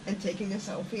wall, and taking a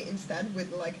selfie instead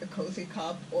with like a cozy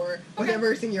cup or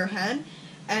whatever's in your hand,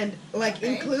 and like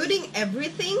including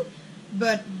everything,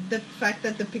 but the fact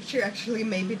that the picture actually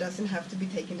maybe doesn't have to be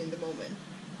taken in the moment.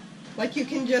 Like you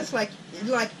can just like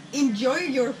enjoy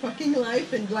your fucking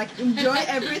life and like enjoy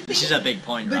everything. This is a big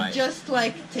point, but right? But just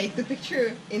like take the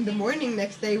picture in the morning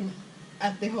next day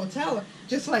at the hotel.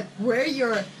 Just like wear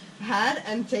your hat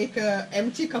and take a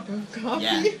empty cup of coffee.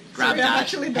 Yeah, grab dad.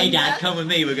 Hey dad, come with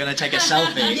me, we're gonna take a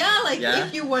selfie.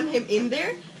 If you want him in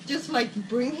there, just like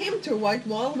bring him to a white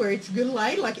wall where it's good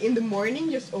light, like in the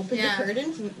morning, just open the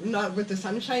curtains, not with the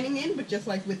sun shining in, but just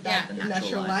like with that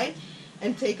natural light,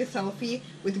 and take a selfie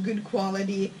with good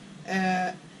quality,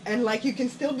 and like you can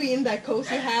still be in that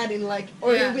cozy hat and like,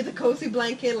 or with a cozy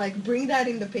blanket, like bring that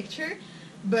in the picture,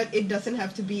 but it doesn't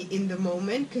have to be in the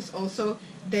moment, because also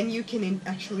then you can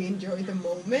actually enjoy the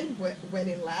moment when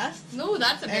it lasts. No,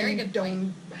 that's a very good point.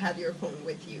 And don't have your phone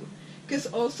with you. Because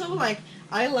also, like,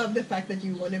 I love the fact that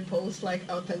you want to post, like,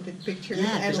 authentic pictures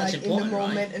and, like, in the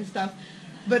moment and stuff.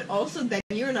 But also, then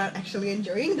you're not actually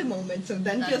enjoying the moment. So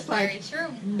then that's just, like... That's very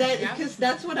true. Because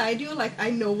that's what I do. Like, I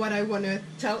know what I want to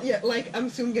tell. Yeah, like, I'm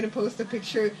soon going to post a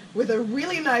picture with a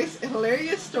really nice,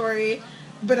 hilarious story.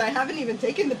 But I haven't even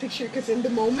taken the picture because in the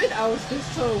moment, I was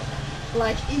just so...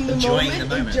 like in the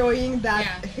moment, enjoying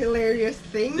that hilarious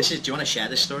thing. Do you want to share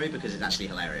this story because it's actually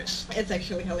hilarious? It's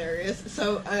actually hilarious.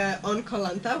 So on Koh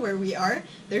Lanta, where we are,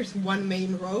 there's one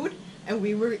main road, and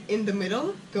we were in the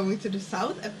middle, going to the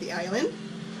south of the island.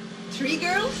 3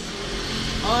 girls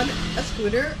on a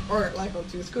scooter, or like on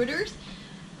 2 scooters,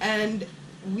 and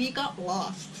we got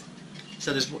lost.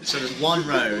 So there's one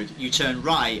road, you turn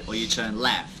right or you turn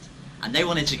left, and they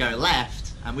wanted to go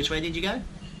left, and which way did you go?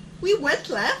 We went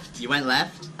left. You went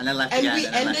left, and then left And again, we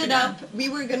and then left ended again. up, we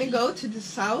were gonna go to the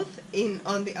south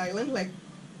on the island, like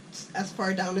as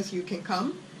far down as you can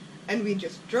come. And we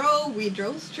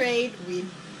drove straight, we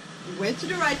went to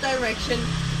the right direction,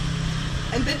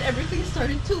 and then everything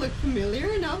started to look familiar,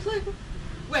 and I was like,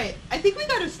 wait, I think we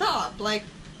gotta stop, like,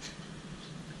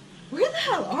 where the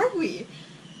hell are we?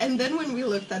 And then when we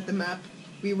looked at the map,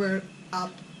 we were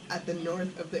up at the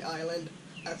north of the island,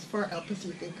 as far up as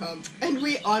you can come. And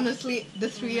we honestly, the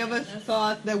 3 of us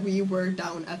thought that we were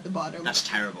down at the bottom. That's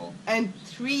terrible. And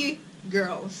 3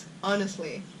 girls,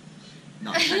 honestly.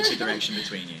 Not a sense of direction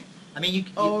between you. I mean, you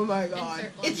Oh my god.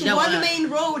 It's You don't one wanna- main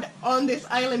road on this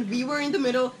island. We were in the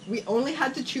middle. We only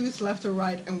had to choose left or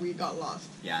right, and we got lost.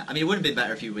 yeah. I mean, it would have been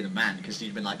better if you were with a man, because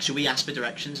you'd been like, should we ask for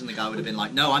directions? And the guy would have been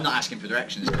like, no, I'm not asking for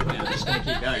directions. I'm just going to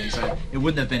keep going. So it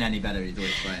wouldn't have been any better either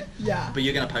way. Yeah. But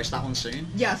you're going to post that one soon?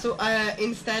 Yeah, so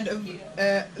instead of,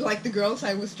 like the girls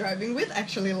I was driving with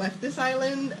actually left this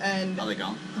island, and Are they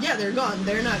gone? yeah, they're gone.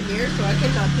 They're not here, so I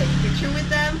cannot take a picture with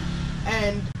them.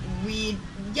 And we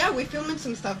filmed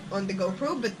some stuff on the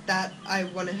GoPro, but that I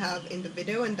want to have in the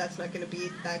video, and that's not going to be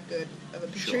that good of a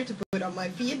picture Sure. to put on my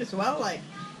feed as well. Like,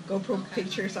 GoPro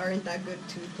pictures aren't that good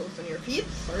to post on your feed,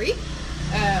 sorry.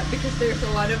 Because there's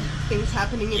a lot of things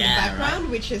happening in Yeah, the background,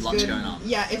 right. which is Lots good. going on.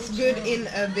 Yeah, it's good in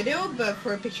a video, but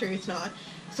for a picture it's not.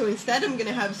 So instead I'm going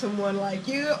to have someone like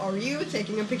you or you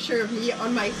taking a picture of me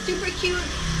on my super cute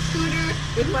scooter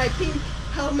with my pink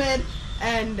helmet,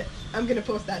 and I'm gonna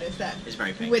post that instead. It's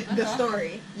very pink. With the Uh-huh.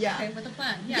 story. Yeah. Okay, with a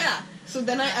plan. Yeah. So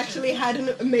then I actually had an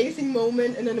amazing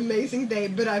moment and an amazing day,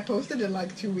 but I posted it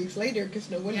like 2 weeks later because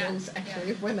no one Yeah, knows actually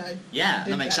yeah. when I Yeah,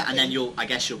 did that makes sense. And thing. then I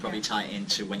guess you'll probably tie it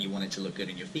into when you want it to look good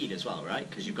in your feed as well, right?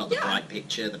 Because you've got the Yeah. bright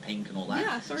picture, the pink and all that.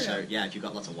 Yeah, sort So of. yeah, if you've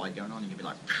got lots of white going on, you can be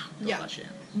like, got Yeah. that shit.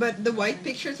 But the white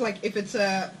pictures, like if it's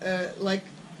like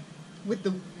with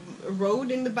the road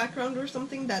in the background or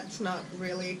something that's not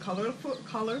really colorful,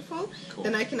 Cool.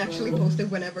 then I can actually post it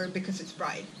whenever because it's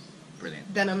bright.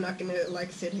 Brilliant. Then I'm not gonna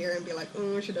like sit here and be like,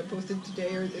 oh, should I post it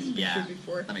today or this picture Yeah,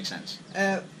 before? that makes sense.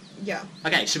 Yeah.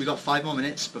 Okay, so we've got 5 more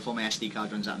minutes before my SD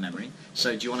card runs out of memory.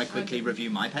 So do you want to quickly review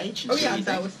my page? And Oh see yeah, what you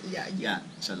that think? was Yeah,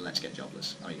 so let's get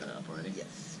jobless. Oh, you got it up already?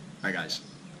 Yes. Alright guys,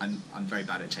 I'm very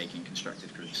bad at taking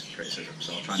constructive criticism,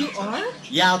 so I'll try You not to. are?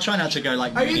 Yeah, I'll try not to go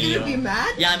like Are you moody gonna or- be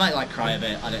mad? Yeah, I might like cry a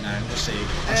bit, I don't know, we'll see.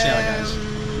 We'll see how it goes.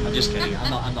 I'm just kidding, I'm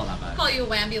not that bad. Call you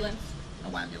a ambulance.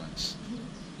 A ambulance.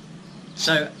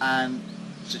 So,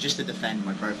 so just to defend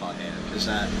my profile here, because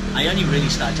I only really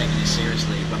started taking this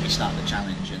seriously when we started the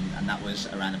challenge, and that was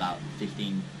around about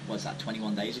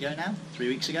 21 days ago now? 3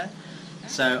 weeks ago?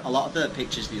 So a lot of the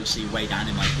pictures that you'll see way down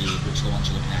in my feed, which are the ones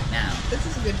you're looking at now, This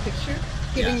is a good picture.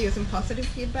 Giving Yeah. you some positive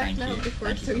feedback Thank now you. before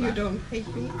Thank you so for you that. don't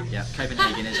hate me. yeah,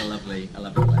 Copenhagen is a lovely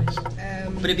place.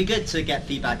 But it'd be good to get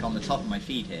feedback on the top of my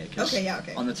feed here, because Okay, yeah,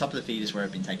 okay. on the top of the feed is where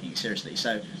I've been taking it seriously.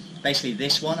 So basically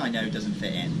this one I know doesn't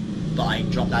fit in, but I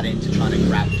dropped that in to try to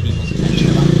grab people's attention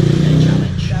about the 50-day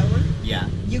challenge. That one? Yeah,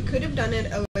 You could have done it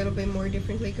a little bit more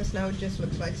differently because now it just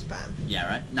looks like spam. yeah,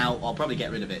 right. Now I'll probably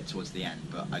get rid of it towards the end,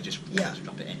 but I just wanted Yeah. to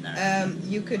drop it in there.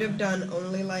 You could have done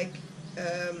only like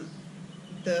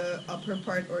the upper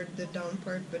part or the down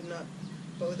part, but not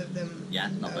both of them. Yeah,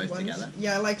 not both once. together.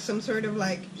 Yeah, like some sort of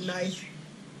like nice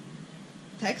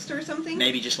text or something.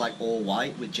 Maybe just like all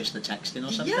white with just the text in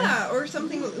or something. Yeah, or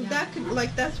something that could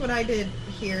like that's what I did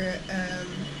here.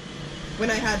 When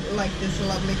I had like this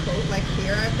lovely quote, like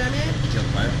here I've done it, Your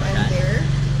quote, and okay. there,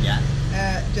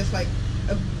 Yeah. just like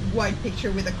a white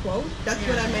picture with a quote. That's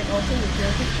what I meant also with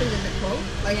your picture with the quote.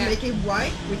 Like Yeah. make it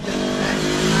white with the text.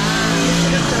 You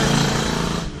could have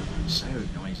done, So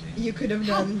noisy. you could have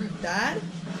done that.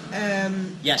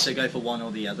 Yeah, so go for one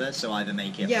or the other. So either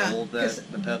make it Yeah, all the 'cause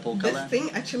purple This color. thing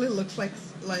actually looks like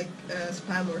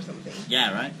spam or something.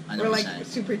 Yeah, right. I know Or what like you're saying.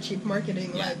 super cheap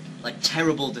marketing. Yeah, Like like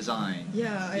terrible design.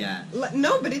 yeah. Yeah.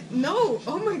 No, but no.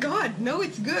 Oh my god. No,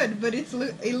 it's good, but it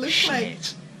looks like.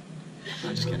 Shit.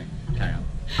 I'm just kidding. Carry on.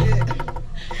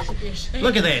 uh,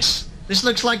 Look at this. This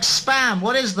looks like spam.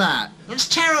 What is that? That's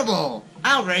terrible.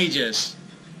 Outrageous.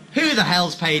 Who the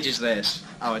hell's page is this?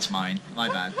 Oh, it's mine. My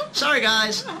bad. Sorry,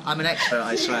 guys. I'm an expert,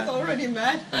 I He's swear. already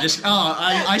mad. I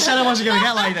said I wasn't going to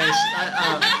get like this.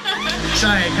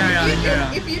 Sorry, carry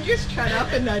on. If you just shut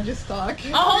up and I just talk.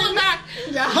 Oh, hold him back.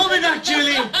 Yeah. Hold me back,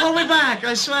 Julie. Hold me back.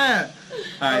 I swear.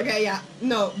 Alright. Okay, yeah.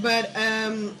 No, but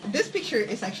this picture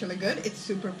is actually good. It's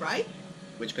super bright.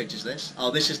 Which picture's this?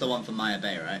 Oh, this is the one from Maya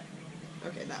Bay, right?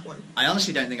 Okay, that one. I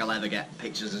honestly don't think I'll ever get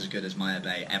pictures as good as Maya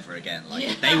Bay ever again. Like,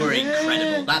 Yeah. they were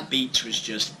incredible. That beach was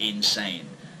just insane.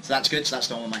 So that's good. So that's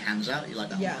the one with my hands out. You like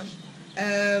that Yeah.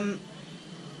 one?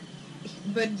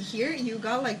 But here you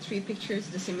got like 3 pictures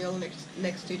the similar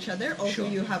next to each other. Also, Sure.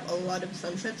 you have a lot of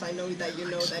sunsets. I know that you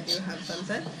know that you have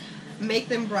sunset. Make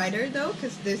them brighter though,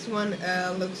 because this one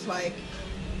looks like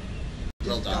A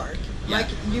little just dark. dark. Yeah. Like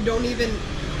you don't even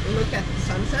look at the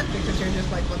sunset because you're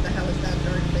just like, what the hell is that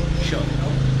dark thing? Sure. You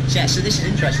know? So, yeah, so this is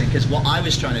interesting because what I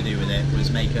was trying to do with it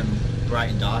was make them bright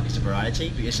and dark as a variety,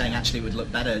 but you're saying actually it would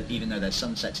look better even though there's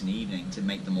sunsets in the evening to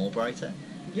make them all brighter.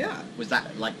 Yeah. Was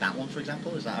that like that one, for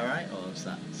example? Is that alright, or is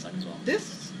that suck as well?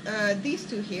 These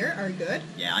 2 here are good.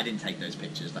 Yeah, I didn't take those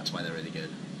pictures. That's why they're really good.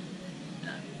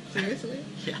 No. Seriously.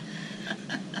 Yeah.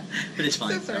 But it's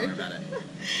fine. So sorry. Don't worry about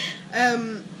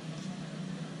it.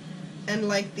 And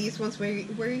like these ones where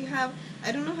you have,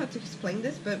 I don't know how to explain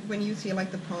this, but when you see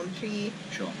like the palm tree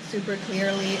Sure. super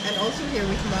clearly, and also here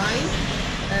with mine,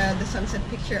 the sunset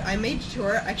picture, I made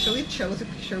sure actually chose a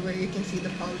picture where you can see the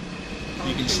palm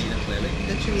You can tree, see them clearly.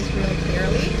 the trees really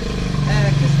clearly,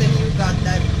 because then you got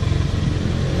that.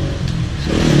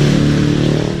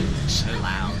 So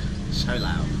loud. So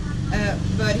loud.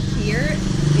 But here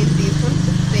in these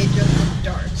ones, they just look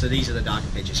dark. So these are the darker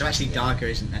pictures. So actually darker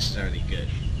isn't necessarily good,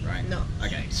 right? No.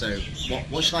 Okay, so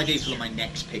what should I do for my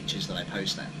next pictures that I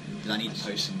post then? Because I need to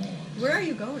post some more. Where are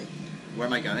you going? Where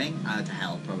am I going? To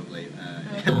hell, probably.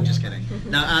 Oh. I'm just kidding.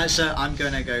 No, so I'm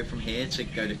going to go from here to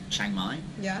go to Chiang Mai.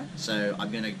 Yeah. So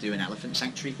I'm going to do an elephant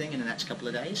sanctuary thing in the next couple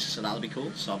of days. So that'll be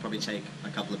cool. So I'll probably take a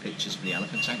couple of pictures for the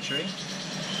elephant sanctuary.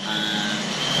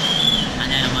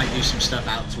 And then I might do some stuff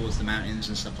out towards the mountains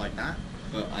and stuff like that.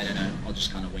 But I don't know. I'll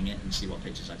just kind of wing it and see what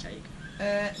pictures I take.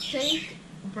 Take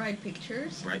bright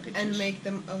pictures, Bright pictures. and make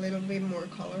them a little bit more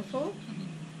colorful.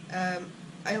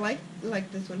 I like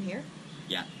this one here.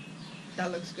 Yeah.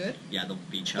 That looks good. Yeah, the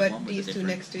beach hut But one with these the 2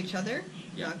 different... next to each other,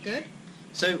 Yeah. not good.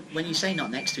 So when you say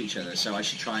not next to each other, so I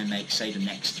should try and make, say, the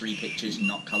next 3 pictures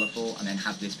not colourful and then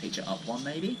have this picture up one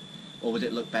maybe? Or would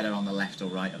it look better on the left or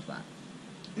right of that?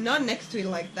 Not next to it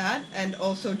like that, and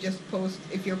also just post,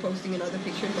 if you're posting another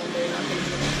picture, then they're not going to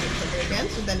be next to each other again,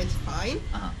 so then it's fine.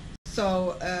 Uh-huh.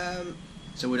 So,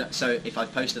 So if I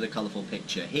posted a colourful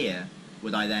picture here,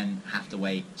 would I then have to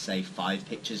wait, say, 5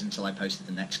 pictures until I posted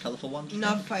the next colourful one? do you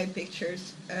not think? 5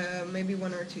 pictures, maybe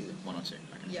 1 or 2. 1 or 2,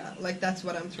 okay. Yeah, like that's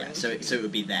what I'm trying Yeah, to so do. so it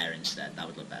would be there instead, that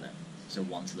would look better. So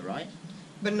 1 to the right?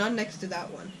 But not next to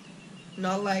that one.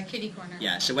 Not like... Kitty corner.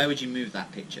 Yeah, so where would you move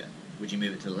that picture? Would you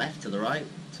move it to the left, to the right,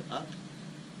 to up?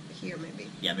 here maybe.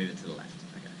 Yeah, move it to the left.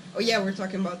 Okay. Oh yeah, we're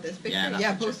talking about this picture. Yeah, that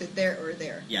Yeah, picture. post it there or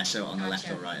there. Yeah, so on the left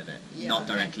Gotcha. or right of it. Yeah. Not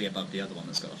directly above the other one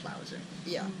that's got the flowers in.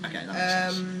 Yeah. Okay, that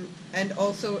makes sense. And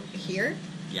also here,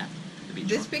 Yeah, the beach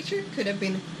this one. picture could have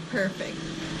been perfect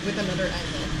with another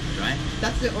angle. Right?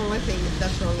 That's the only thing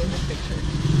that's wrong in this picture,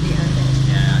 the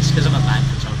angle. Yeah, it's because I'm a bad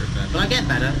photographer. But I'll get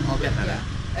better. I'll get better.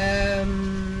 Yeah.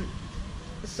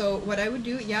 So what I would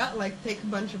do, yeah, like take a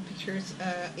bunch of pictures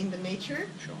in the nature,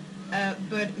 Sure.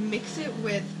 but mix it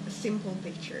with simple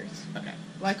pictures, Okay.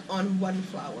 like on one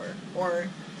flower or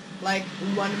like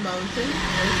one mountain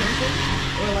or something,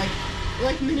 or like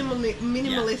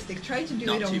minimalistic. Try to do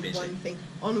Not it too on busy. one thing,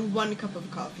 on one cup of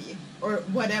coffee or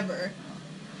whatever.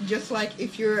 Just like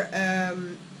if you're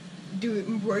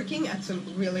working at some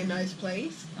really nice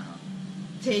place, Uh-huh.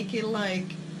 take it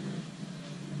like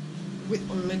with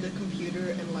only the computer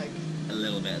and like A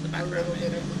little bit of the a background, little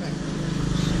bit maybe. of the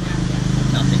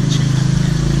background. Nothing too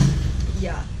much.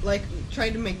 Yeah, like try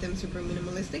to make them super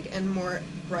minimalistic and more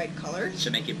bright colors. So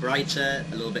make it brighter,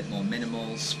 a little bit more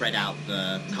minimal, spread out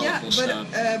the colourful stuff.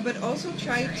 But also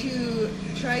try to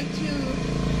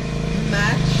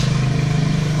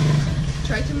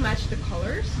match the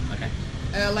colors. Okay.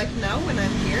 Like now when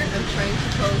I'm here, I'm trying to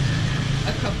post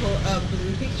a couple of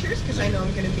blue pictures because I know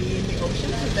I'm going to be in the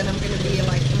ocean, so then I'm going to be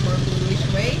like a more bluish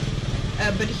way.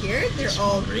 But here they're It's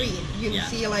all more green. green. You Yeah.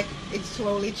 see like it's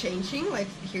slowly changing. Like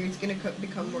here it's going to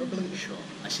become more blue. Sure,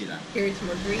 I see that. Here it's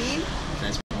more green.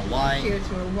 There's more white. Here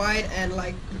it's more white and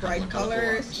like bright of colourful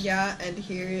colors. ones. Yeah, and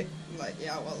here like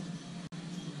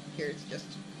here it's just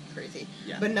crazy.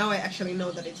 Yeah. But now I actually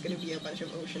know that it's going to be a bunch of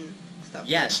ocean stuff.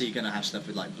 Yeah, so you're going to have stuff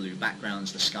with like blue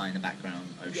backgrounds, the sky in the background,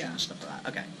 ocean Yeah. and stuff like that.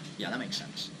 Okay, yeah, that makes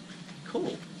sense.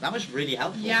 Cool. That was really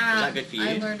helpful. Yeah. Was that good for you?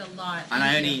 I learned a lot. And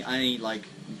Thank I you. only like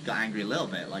got angry a little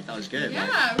bit. Like that was good. Yeah,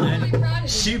 like, I'm really proud of you.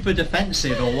 super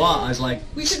defensive or what? I was like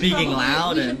We should speaking probably,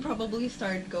 loud we and should probably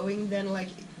start going then like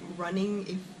running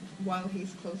if while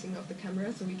he's closing off the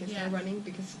camera so we can start running,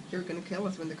 because you're gonna kill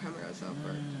us when the camera's off,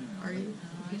 or are you?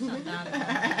 It's not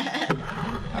that.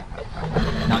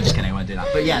 No, I'm just kidding, I won't do that.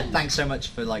 But yeah, thanks so much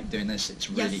for like doing this. It's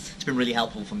really, it's been really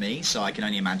helpful for me, so I can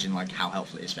only imagine like how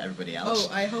helpful it is for everybody else.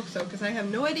 Oh, I hope so, because I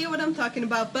have no idea what I'm talking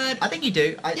about, but I think you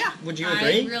do. Would you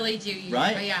agree? I really do.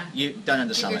 Right? But yeah. You don't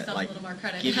undersell Give it. yourself Like, a little more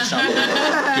credit. give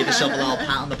yourself a little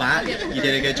pat on the back. You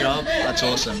did a good job. That's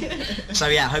awesome. So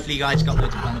yeah, hopefully you guys got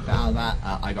loads of benefit out of that.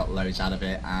 I got loads out of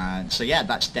it, and so yeah,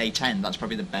 that's day 10. That's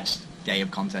probably the best day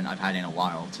of content I've had in a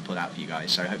while to put out for you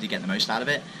guys. So I hope you get the most out of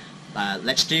it.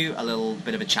 Let's do a little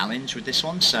bit of a challenge with this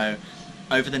one. So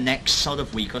over the next sort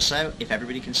of week or so, if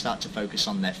everybody can start to focus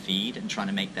on their feed and trying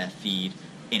to make their feed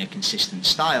in a consistent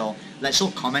style, let's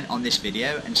all comment on this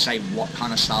video and say what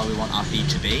kind of style we want our feed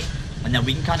to be, and then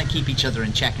we can kind of keep each other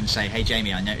in check and say, hey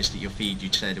Jamie, I noticed that your feed,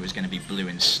 you said it was going to be blue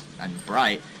and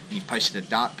bright, and you've posted a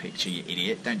dark picture, you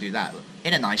idiot. Don't do that.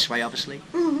 In a nice way, obviously.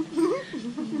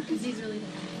 Because he's really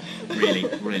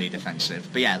really defensive.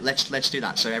 But yeah, let's do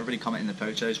that. So everybody comment in the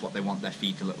photos what they want their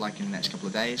feed to look like in the next couple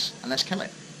of days, and let's kill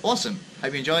it. Awesome.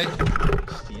 Hope you enjoyed.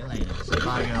 See you later. Say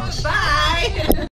bye, girls. bye!